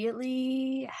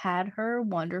immediately had her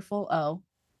wonderful O.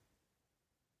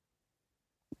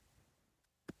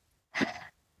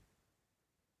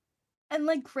 And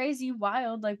like crazy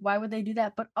wild, like why would they do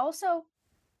that? But also,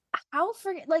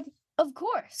 of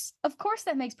course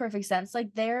that makes perfect sense.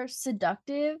 Like they're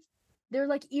seductive, they're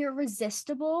like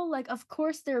irresistible. Like of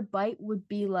course their bite would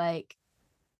be like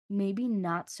maybe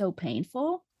not so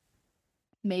painful,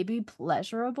 maybe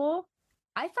pleasurable.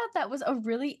 I thought that was a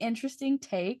really interesting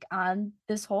take on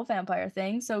this whole vampire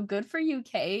thing. So good for you,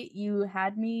 Kate. You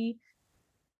had me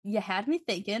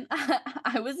thinking.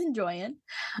 I was enjoying.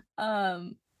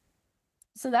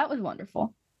 So that was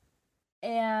wonderful.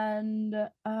 And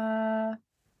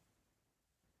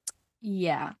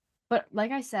yeah. But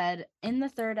like I said, in the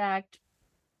third act,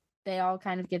 they all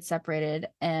kind of get separated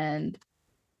and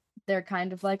they're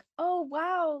kind of like, oh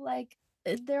wow, like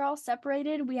they're all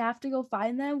separated. We have to go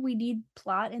find them. We need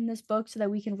plot in this book so that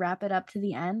we can wrap it up to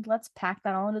the end. Let's pack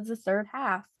that all into the third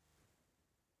half.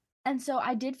 And so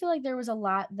I did feel like there was a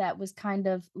lot that was kind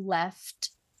of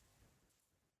left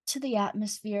to the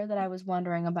atmosphere that I was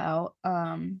wondering about.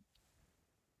 So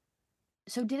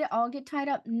did it all get tied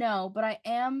up? No, but I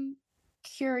am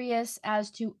curious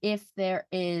as to if there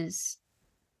is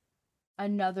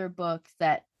another book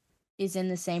that is in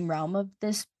the same realm of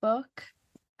this book.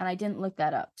 And I didn't look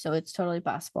that up, so it's totally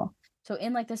possible. So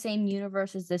in like the same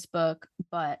universe as this book,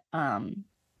 but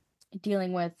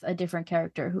dealing with a different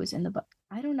character who is in the book.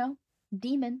 I don't know.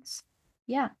 Demons.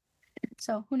 Yeah.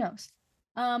 So who knows?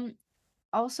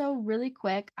 Also really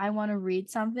quick, I want to read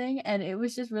something, and it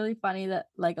was just really funny that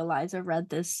like Eliza read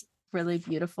this really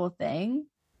beautiful thing.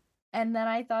 And then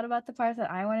I thought about the part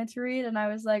that I wanted to read, and I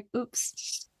was like,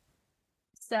 oops.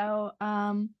 So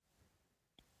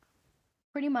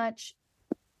pretty much,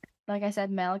 like I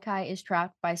said, Malachi is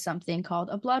trapped by something called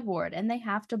a blood ward, and they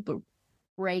have to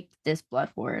break this blood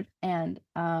ward. And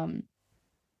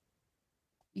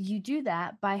you do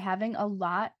that by having a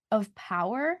lot of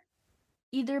power,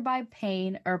 either by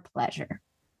pain or pleasure.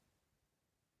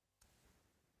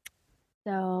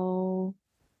 So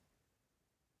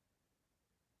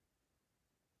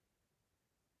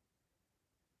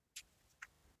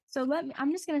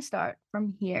I'm just going to start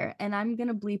from here, and I'm going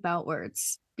to bleep out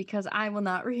words because I will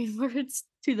not read words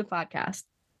to the podcast.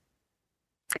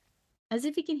 As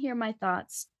if he can hear my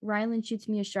thoughts, Rylan shoots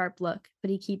me a sharp look, but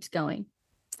he keeps going.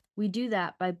 We do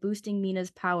that by boosting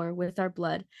Mina's power with our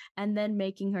blood and then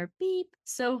making her beep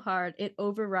so hard it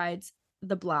overrides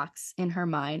the blocks in her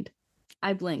mind.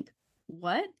 I blink.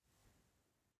 What?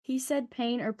 He said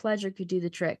pain or pleasure could do the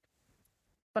trick,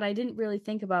 but I didn't really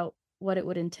think about what it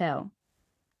would entail.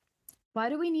 Why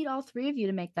do we need all three of you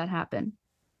to make that happen?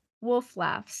 Wolf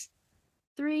laughs.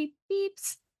 3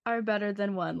 beeps are better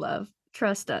than 1, love.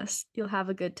 Trust us. You'll have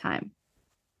a good time.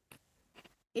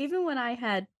 Even when I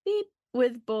had beep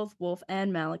with both Wolf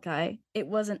and Malachi, it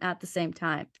wasn't at the same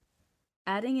time.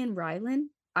 Adding in Rylan,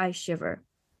 I shiver.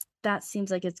 That seems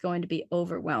like it's going to be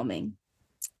overwhelming.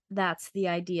 That's the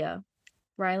idea.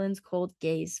 Rylan's cold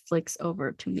gaze flicks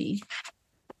over to me.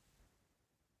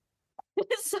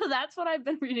 So that's what I've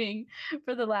been reading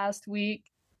for the last week.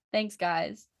 Thanks,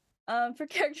 guys. For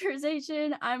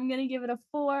characterization, I'm going to give it a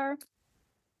 4.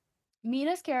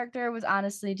 Mina's character was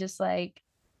honestly just like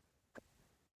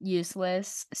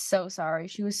useless. So sorry.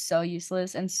 She was so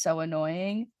useless and so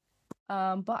annoying.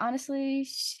 But honestly,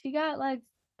 she got like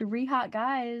 3 hot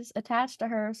guys attached to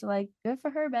her. So like good for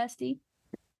her, bestie.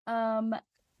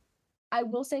 I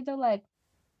will say though, like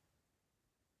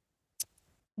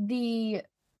the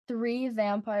 3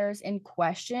 vampires in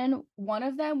question, one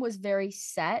of them was very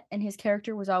set and his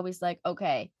character was always like,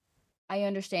 okay, I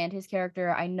understand his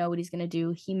character. I know what he's going to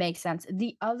do. He makes sense.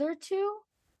 The other 2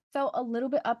 felt a little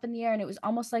bit up in the air, and it was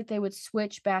almost like they would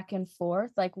switch back and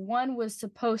forth. Like one was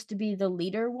supposed to be the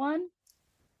leader one,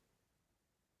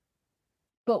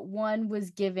 but one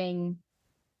was giving,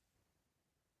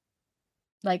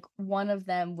 like one of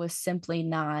them was simply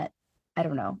not, I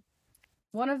don't know.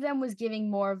 One of them was giving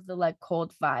more of the like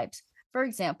cold vibes. For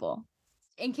example,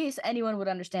 in case anyone would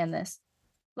understand this,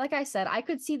 like I said, I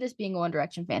could see this being a One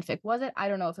Direction fanfic. Was it? I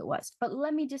don't know if it was. But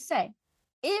let me just say,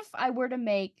 if I were to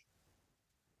make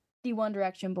the One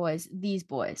Direction boys these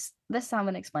boys, this is how I'm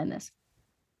going to explain this.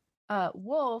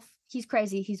 Wolf, he's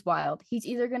crazy. He's wild. He's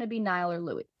either going to be Niall or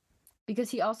Louis. Because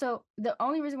he also, the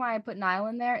only reason why I put Niall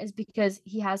in there is because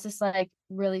he has this like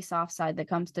really soft side that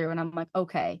comes through. And I'm like,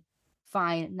 okay,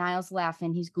 fine. Niall's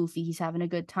laughing. He's goofy. He's having a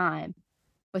good time.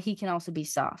 But he can also be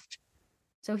soft.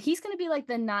 So he's going to be like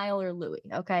the Niall or Louis,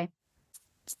 okay?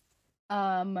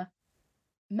 Malachi,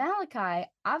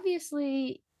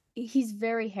 obviously, he's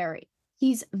very hairy.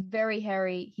 He's very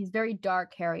hairy. He's very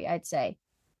dark hairy, I'd say.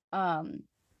 But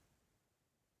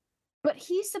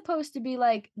he's supposed to be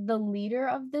like the leader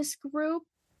of this group,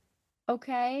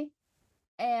 okay?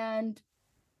 And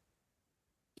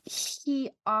he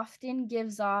often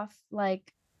gives off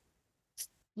like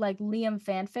Liam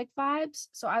fanfic vibes.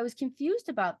 So I was confused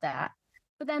about that.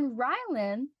 But then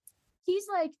Rylan, he's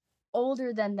like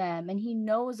older than them and he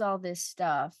knows all this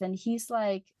stuff. And he's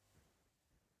like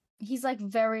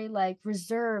very like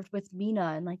reserved with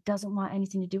Mina and like doesn't want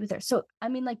anything to do with her. So I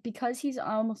mean, like, because he's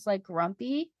almost like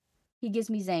grumpy, he gives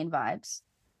me Zayn vibes.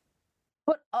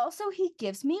 But also he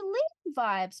gives me Liam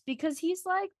vibes because he's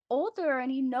like older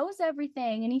and he knows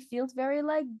everything and he feels very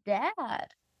like dad.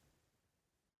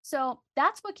 So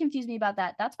that's what confused me about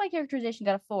that. That's why characterization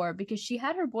got a 4, because she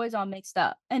had her boys all mixed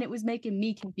up and it was making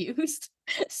me confused.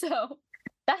 So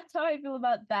that's how I feel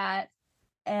about that.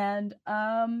 And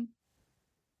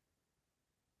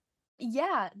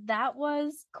yeah, that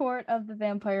was Court of the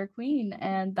Vampire Queen,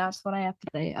 and that's what I have to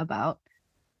say about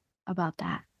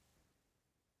that.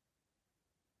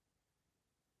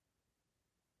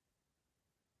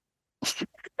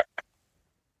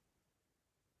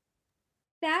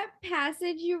 That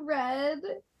passage you read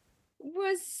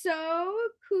was so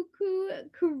cuckoo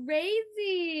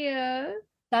crazy.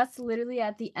 That's literally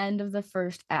at the end of the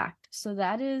first act. So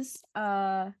that's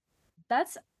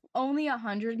only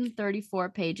 134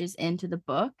 pages into the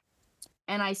book.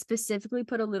 And I specifically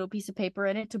put a little piece of paper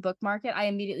in it to bookmark it. I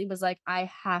immediately was like,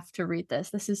 I have to read this.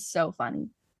 This is so funny.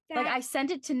 Like, I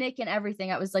sent it to Nick and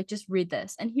everything. I was like, just read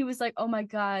this. And he was like, oh my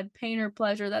God, pain or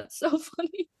pleasure. That's so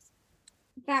funny.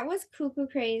 That was cuckoo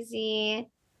crazy.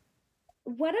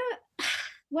 What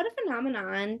a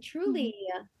phenomenon, truly.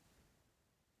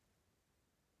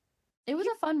 It was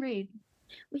a fun read.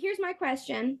 Well, here's my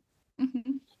question.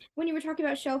 When you were talking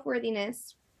about shelf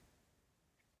worthiness,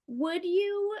 would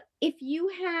you, if you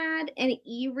had an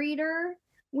e-reader,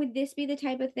 would this be the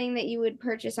type of thing that you would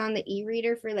purchase on the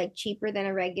e-reader for like cheaper than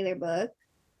a regular book?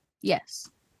 Yes.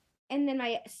 And then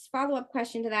my follow-up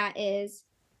question to that is,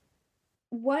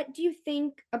 what do you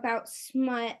think about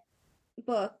smut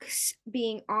books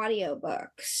being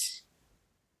audiobooks?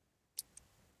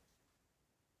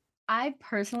 I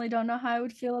personally don't know how I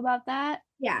would feel about that.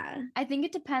 Yeah. I think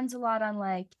it depends a lot on,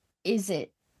 like, is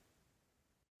it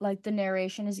like the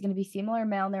narration is going to be female or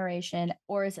male narration,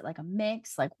 or is it like a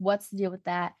mix? Like, what's the deal with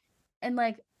that? And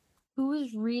like, who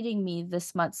is reading me the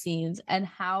smut scenes, and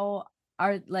how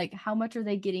much are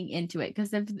they getting into it?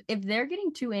 Because if they're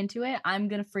getting too into it, I'm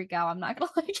gonna freak out. I'm not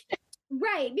gonna like it.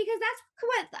 Right, because that's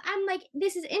what I'm like.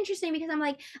 This is interesting because I'm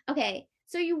like, okay,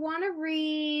 so you want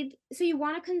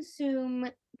to consume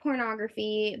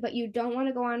pornography, but you don't want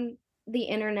to go on the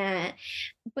internet,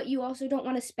 but you also don't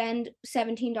want to spend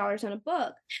 $17 on a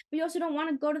book, but you also don't want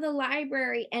to go to the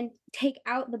library and take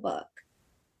out the book.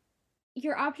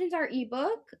 Your options are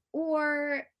ebook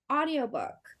or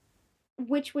audiobook.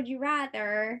 Which would you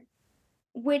rather?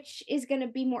 Which is going to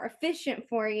be more efficient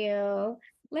for you?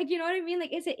 Like, you know what I mean?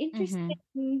 Like, is it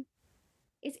interesting?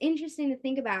 It's interesting to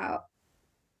think about.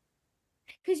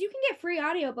 Because you can get free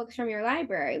audiobooks from your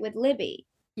library with Libby.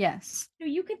 Yes. So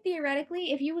you could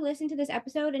theoretically, if you listen to this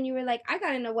episode and you were like, I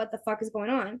gotta know what the fuck is going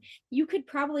on, you could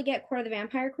probably get Court of the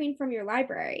Vampire Queen from your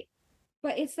library.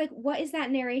 But it's like, what is that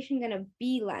narration gonna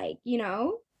be like, you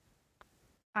know?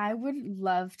 I would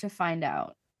love to find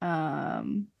out.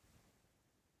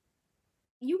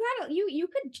 You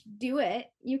could do it.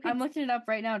 You could. I'm looking it up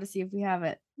right now to see if we have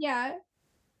it. Yeah.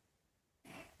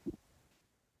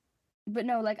 But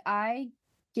no, like, I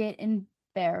get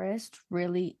embarrassed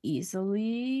really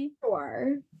easily.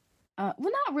 Sure. Well,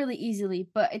 not really easily,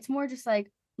 but it's more just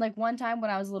like one time when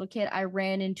I was a little kid, I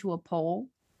ran into a pole.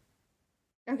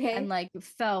 Okay. And like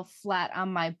fell flat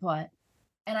on my butt.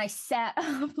 And I sat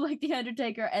up like the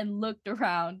Undertaker and looked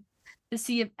around to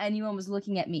see if anyone was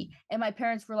looking at me. And my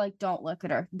parents were like, don't look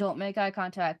at her. Don't make eye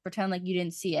contact. Pretend like you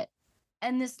didn't see it.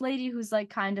 And this lady who's like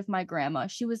kind of my grandma,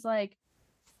 she was like,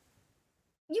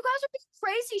 you guys are being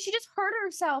crazy. She just hurt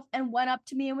herself, and went up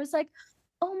to me and was like,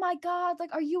 oh my God,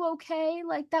 like, are you okay?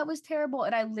 Like, that was terrible.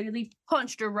 And I literally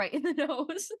punched her right in the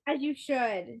nose. As you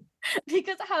should.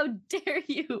 Because how dare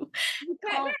you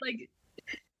call, like,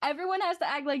 everyone has to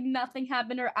act like nothing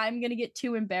happened or I'm gonna get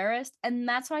too embarrassed. And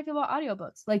that's how I feel about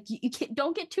audiobooks. Like, you can't,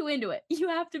 don't get too into it. You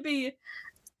have to be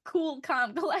cool,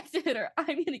 calm, collected, or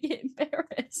I'm gonna get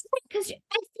embarrassed. Because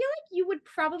I feel like you would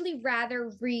probably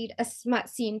rather read a smut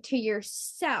scene to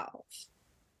yourself.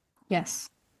 Yes.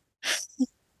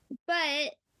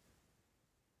 But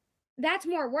that's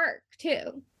more work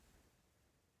too.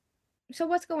 So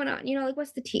what's going on? You know, like,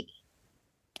 what's the tea?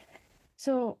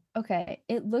 So, okay,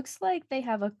 it looks like they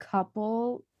have a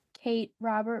couple Kate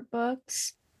Robert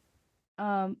books.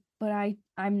 But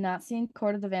I'm not seeing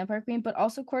Court of the Vampire Queen, but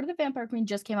also Court of the Vampire Queen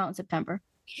just came out in September.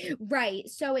 Right.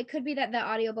 So it could be that the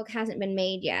audiobook hasn't been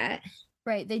made yet.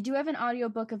 Right. They do have an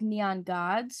audiobook of Neon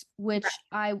Gods, which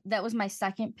that was my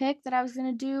second pick that I was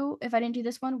going to do if I didn't do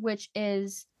this one, which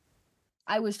is,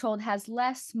 I was told, has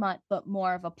less smut, but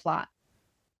more of a plot.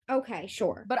 Okay,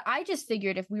 sure. But I just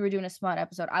figured if we were doing a smut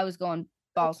episode, I was going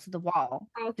balls to the wall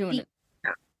doing it.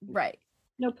 Right.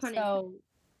 No pun intended.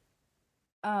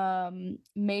 So,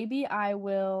 maybe I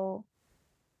will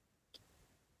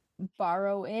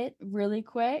borrow it really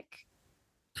quick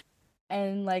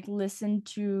and like listen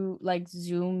to like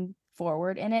zoom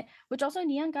forward in it, which also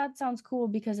Neon God sounds cool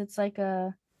because it's like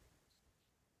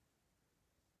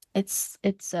it's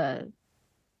a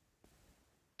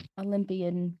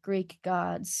Olympian Greek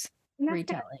gods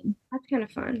retelling. That's kind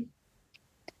of fun.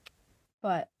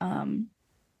 But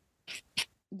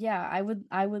yeah, I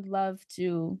would love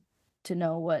to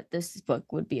know what this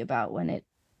book would be about when it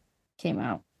came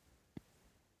out.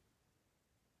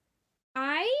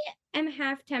 I am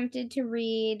half tempted to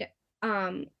read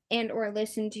and or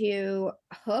listen to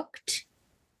Hooked.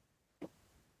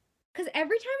 Because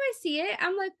every time I see it,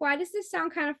 I'm like, why does this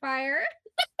sound kind of fire?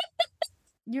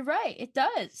 You're right. It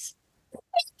does.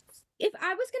 If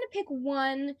I was gonna pick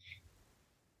one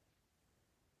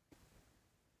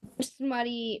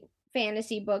smutty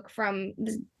fantasy book from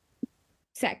the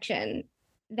section,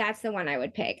 that's the one I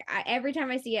would pick. Every time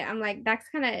I see it, I'm like,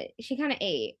 she kind of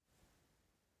ate.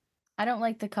 I don't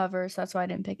like the cover, so that's why I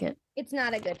didn't pick it. It's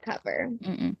not a good cover.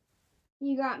 Mm-mm.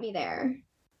 You got me there.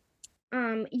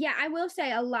 Yeah, I will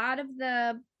say a lot of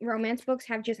the romance books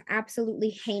have just absolutely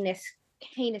heinous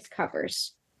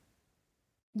covers.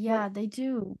 Yeah, they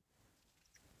do.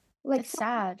 Like, it's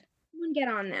sad. Someone get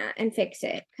on that and fix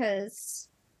it, because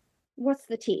what's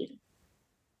the tea?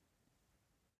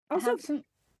 Also,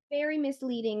 very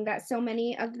misleading that so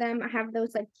many of them have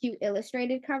those like cute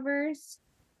illustrated covers.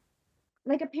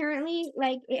 Like, apparently,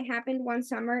 like, it happened one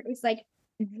summer. It's like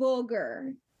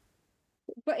vulgar,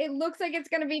 but it looks like it's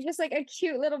gonna be just like a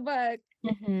cute little book.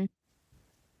 Mm-hmm.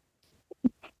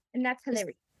 And that's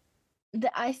hilarious.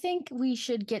 I think we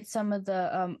should get some of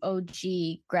the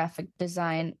OG graphic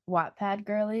design Wattpad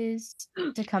girlies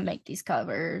to come make these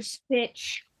covers.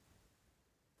 Bitch.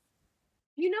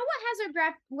 You know what has a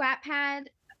Wattpad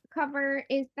cover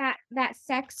is that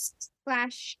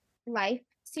Sex/Life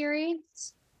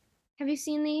series. Have you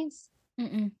seen these?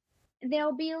 Mm-mm.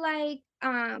 They'll be like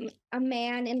a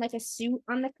man in like a suit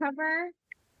on the cover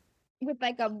with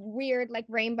like a weird like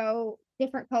rainbow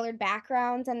different colored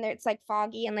backgrounds, and it's like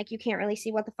foggy and like you can't really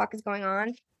see what the fuck is going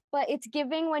on, but it's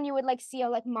giving when you would like see a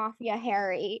like Mafia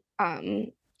Harry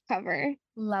cover.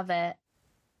 Love it.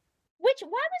 Why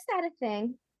was that a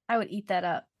thing? I would eat that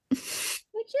up.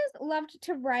 Witches loved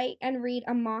to write and read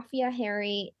a Mafia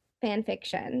Harry fan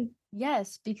fiction.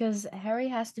 Yes, because Harry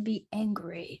has to be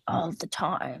angry all the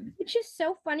time. Which is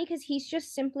so funny because he's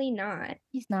just simply not.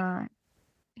 He's not.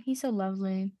 He's so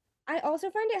lovely. I also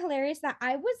find it hilarious that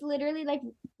I was literally like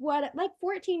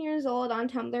 14 years old on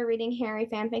Tumblr reading Harry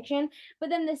fanfiction, but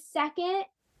then the second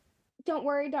Don't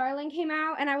Worry Darling came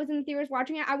out and I was in the theaters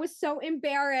watching it, I was so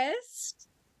embarrassed.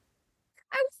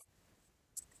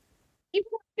 Even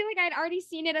though I feel like I'd already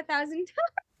seen it 1,000 times.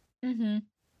 Mm-hmm.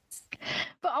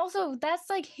 But also, that's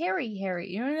like Harry,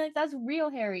 you know, like that's real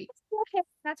Harry.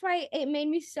 That's why it made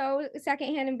me so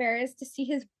secondhand embarrassed to see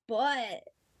his butt.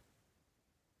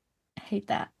 I hate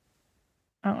that.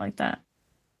 I don't like that.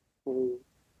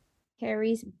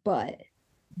 Harry's butt.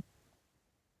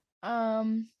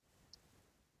 Yeah.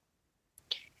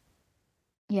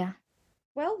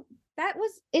 Well, that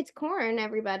was It's Corn,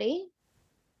 everybody.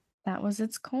 That was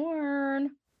It's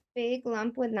Corn. Big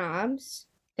lump with knobs.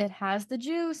 It has the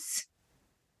juice.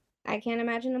 I can't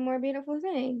imagine a more beautiful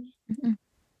thing.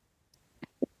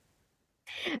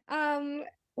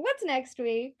 What's next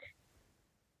week?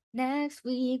 Next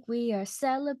week we are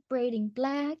celebrating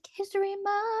Black History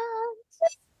Month.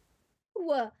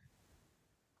 Whoa.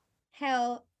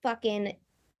 Hell fucking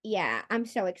yeah, I'm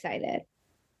so excited.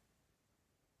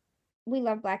 We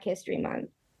love Black History Month.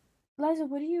 Liza,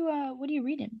 what are you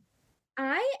reading?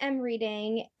 I am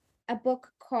reading a book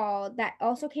that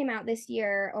also came out this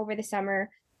year over the summer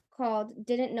called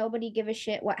Didn't Nobody Give a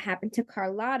Shit What Happened to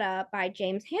Carlotta by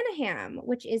James Hannaham,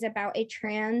 which is about a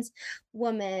trans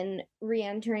woman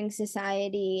re-entering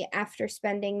society after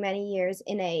spending many years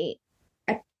in a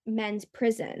men's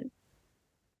prison,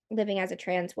 living as a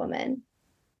trans woman.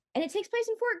 And it takes place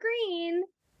in Fort Greene.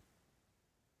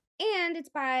 And it's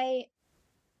by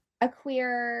a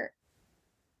queer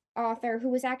author who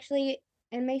was actually,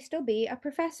 and may still be, a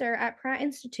professor at Pratt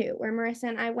Institute, where Marissa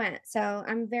and I went. So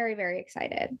I'm very, very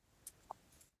excited.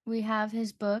 We have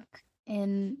his book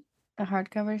in the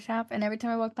hardcover shop, and every time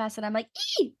I walk past it, I'm like,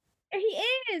 "Ee!" There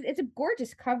he is. It's a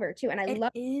gorgeous cover too, and I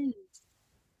love it.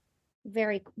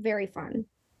 Very, very fun.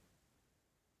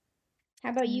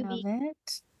 How about you? Love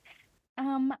it.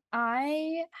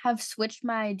 I have switched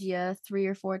my idea 3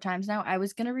 or 4 times now. I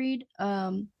was gonna read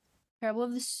Parable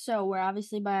of the Sower,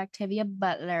 obviously by Octavia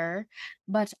Butler,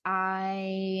 but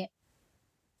I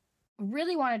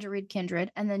really wanted to read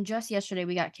Kindred, and then just yesterday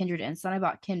we got Kindred in, so then I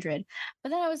bought Kindred. But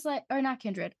then I was like, or not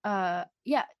Kindred,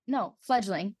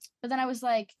 Fledgling. But then I was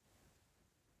like,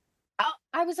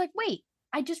 wait,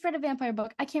 I just read a vampire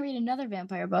book. I can't read another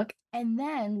vampire book. And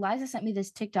then Liza sent me this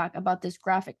TikTok about this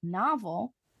graphic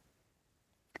novel.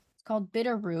 It's called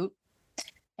Bitterroot.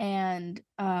 And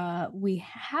we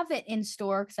have it in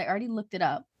store because I already looked it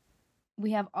up.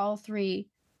 We have all 3.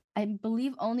 I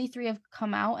believe only 3 have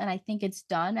come out, and I think it's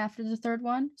done after the 3rd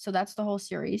one. So that's the whole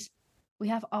series. We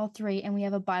have all 3, and we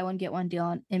have a buy one, get one deal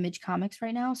on Image Comics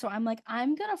right now. So I'm like,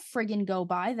 I'm going to friggin' go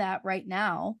buy that right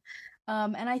now.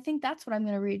 And I think that's what I'm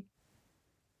going to read.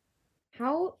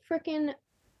 How freaking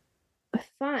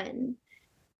fun.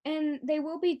 And there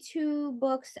will be 2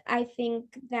 books, I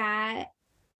think, that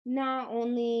not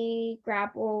only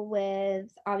grapple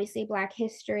with obviously Black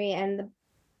history and the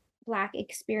Black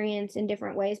experience in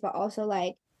different ways, but also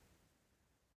like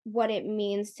what it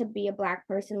means to be a Black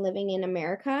person living in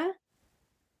America,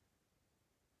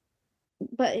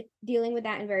 but dealing with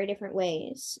that in very different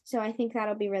ways. So I think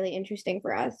that'll be really interesting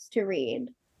for us to read.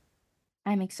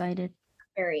 I'm excited.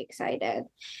 Very excited.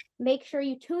 Make sure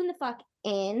you tune the fuck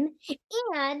in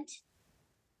and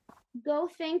go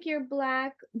thank your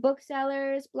Black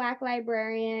booksellers, Black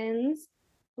librarians,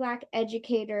 Black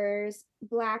educators,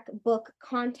 Black book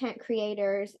content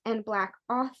creators, and Black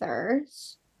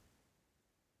authors.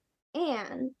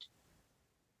 And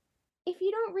if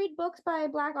you don't read books by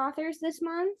Black authors this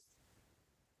month,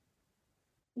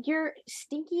 you're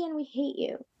stinky and we hate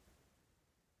you.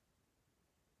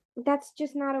 That's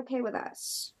just not okay with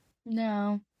us.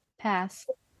 No, pass.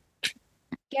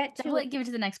 Get to Definitely give it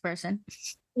to the next person.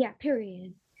 Yeah,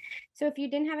 period. So if you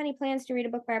didn't have any plans to read a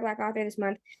book by a Black author this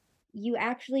month, you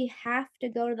actually have to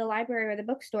go to the library or the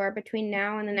bookstore between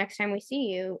now and the next time we see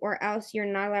you, or else you're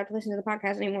not allowed to listen to the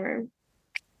podcast anymore.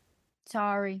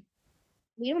 Sorry.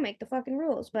 We don't make the fucking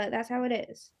rules, but that's how it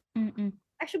is. Mm-mm.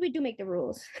 Actually, we do make the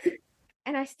rules.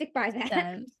 And I stick by that.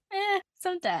 Sometimes.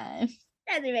 Sometimes.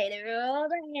 That's made the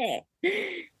rules.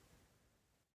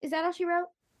 Is that all she wrote?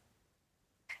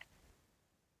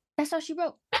 That's all she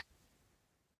wrote.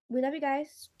 We love you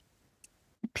guys.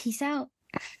 Peace out.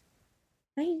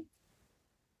 Bye.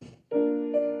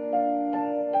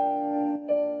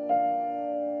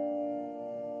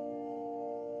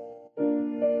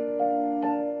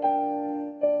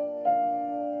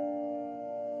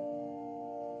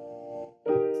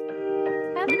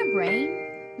 Having a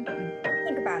brain?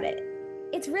 Think about it.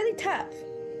 It's really tough.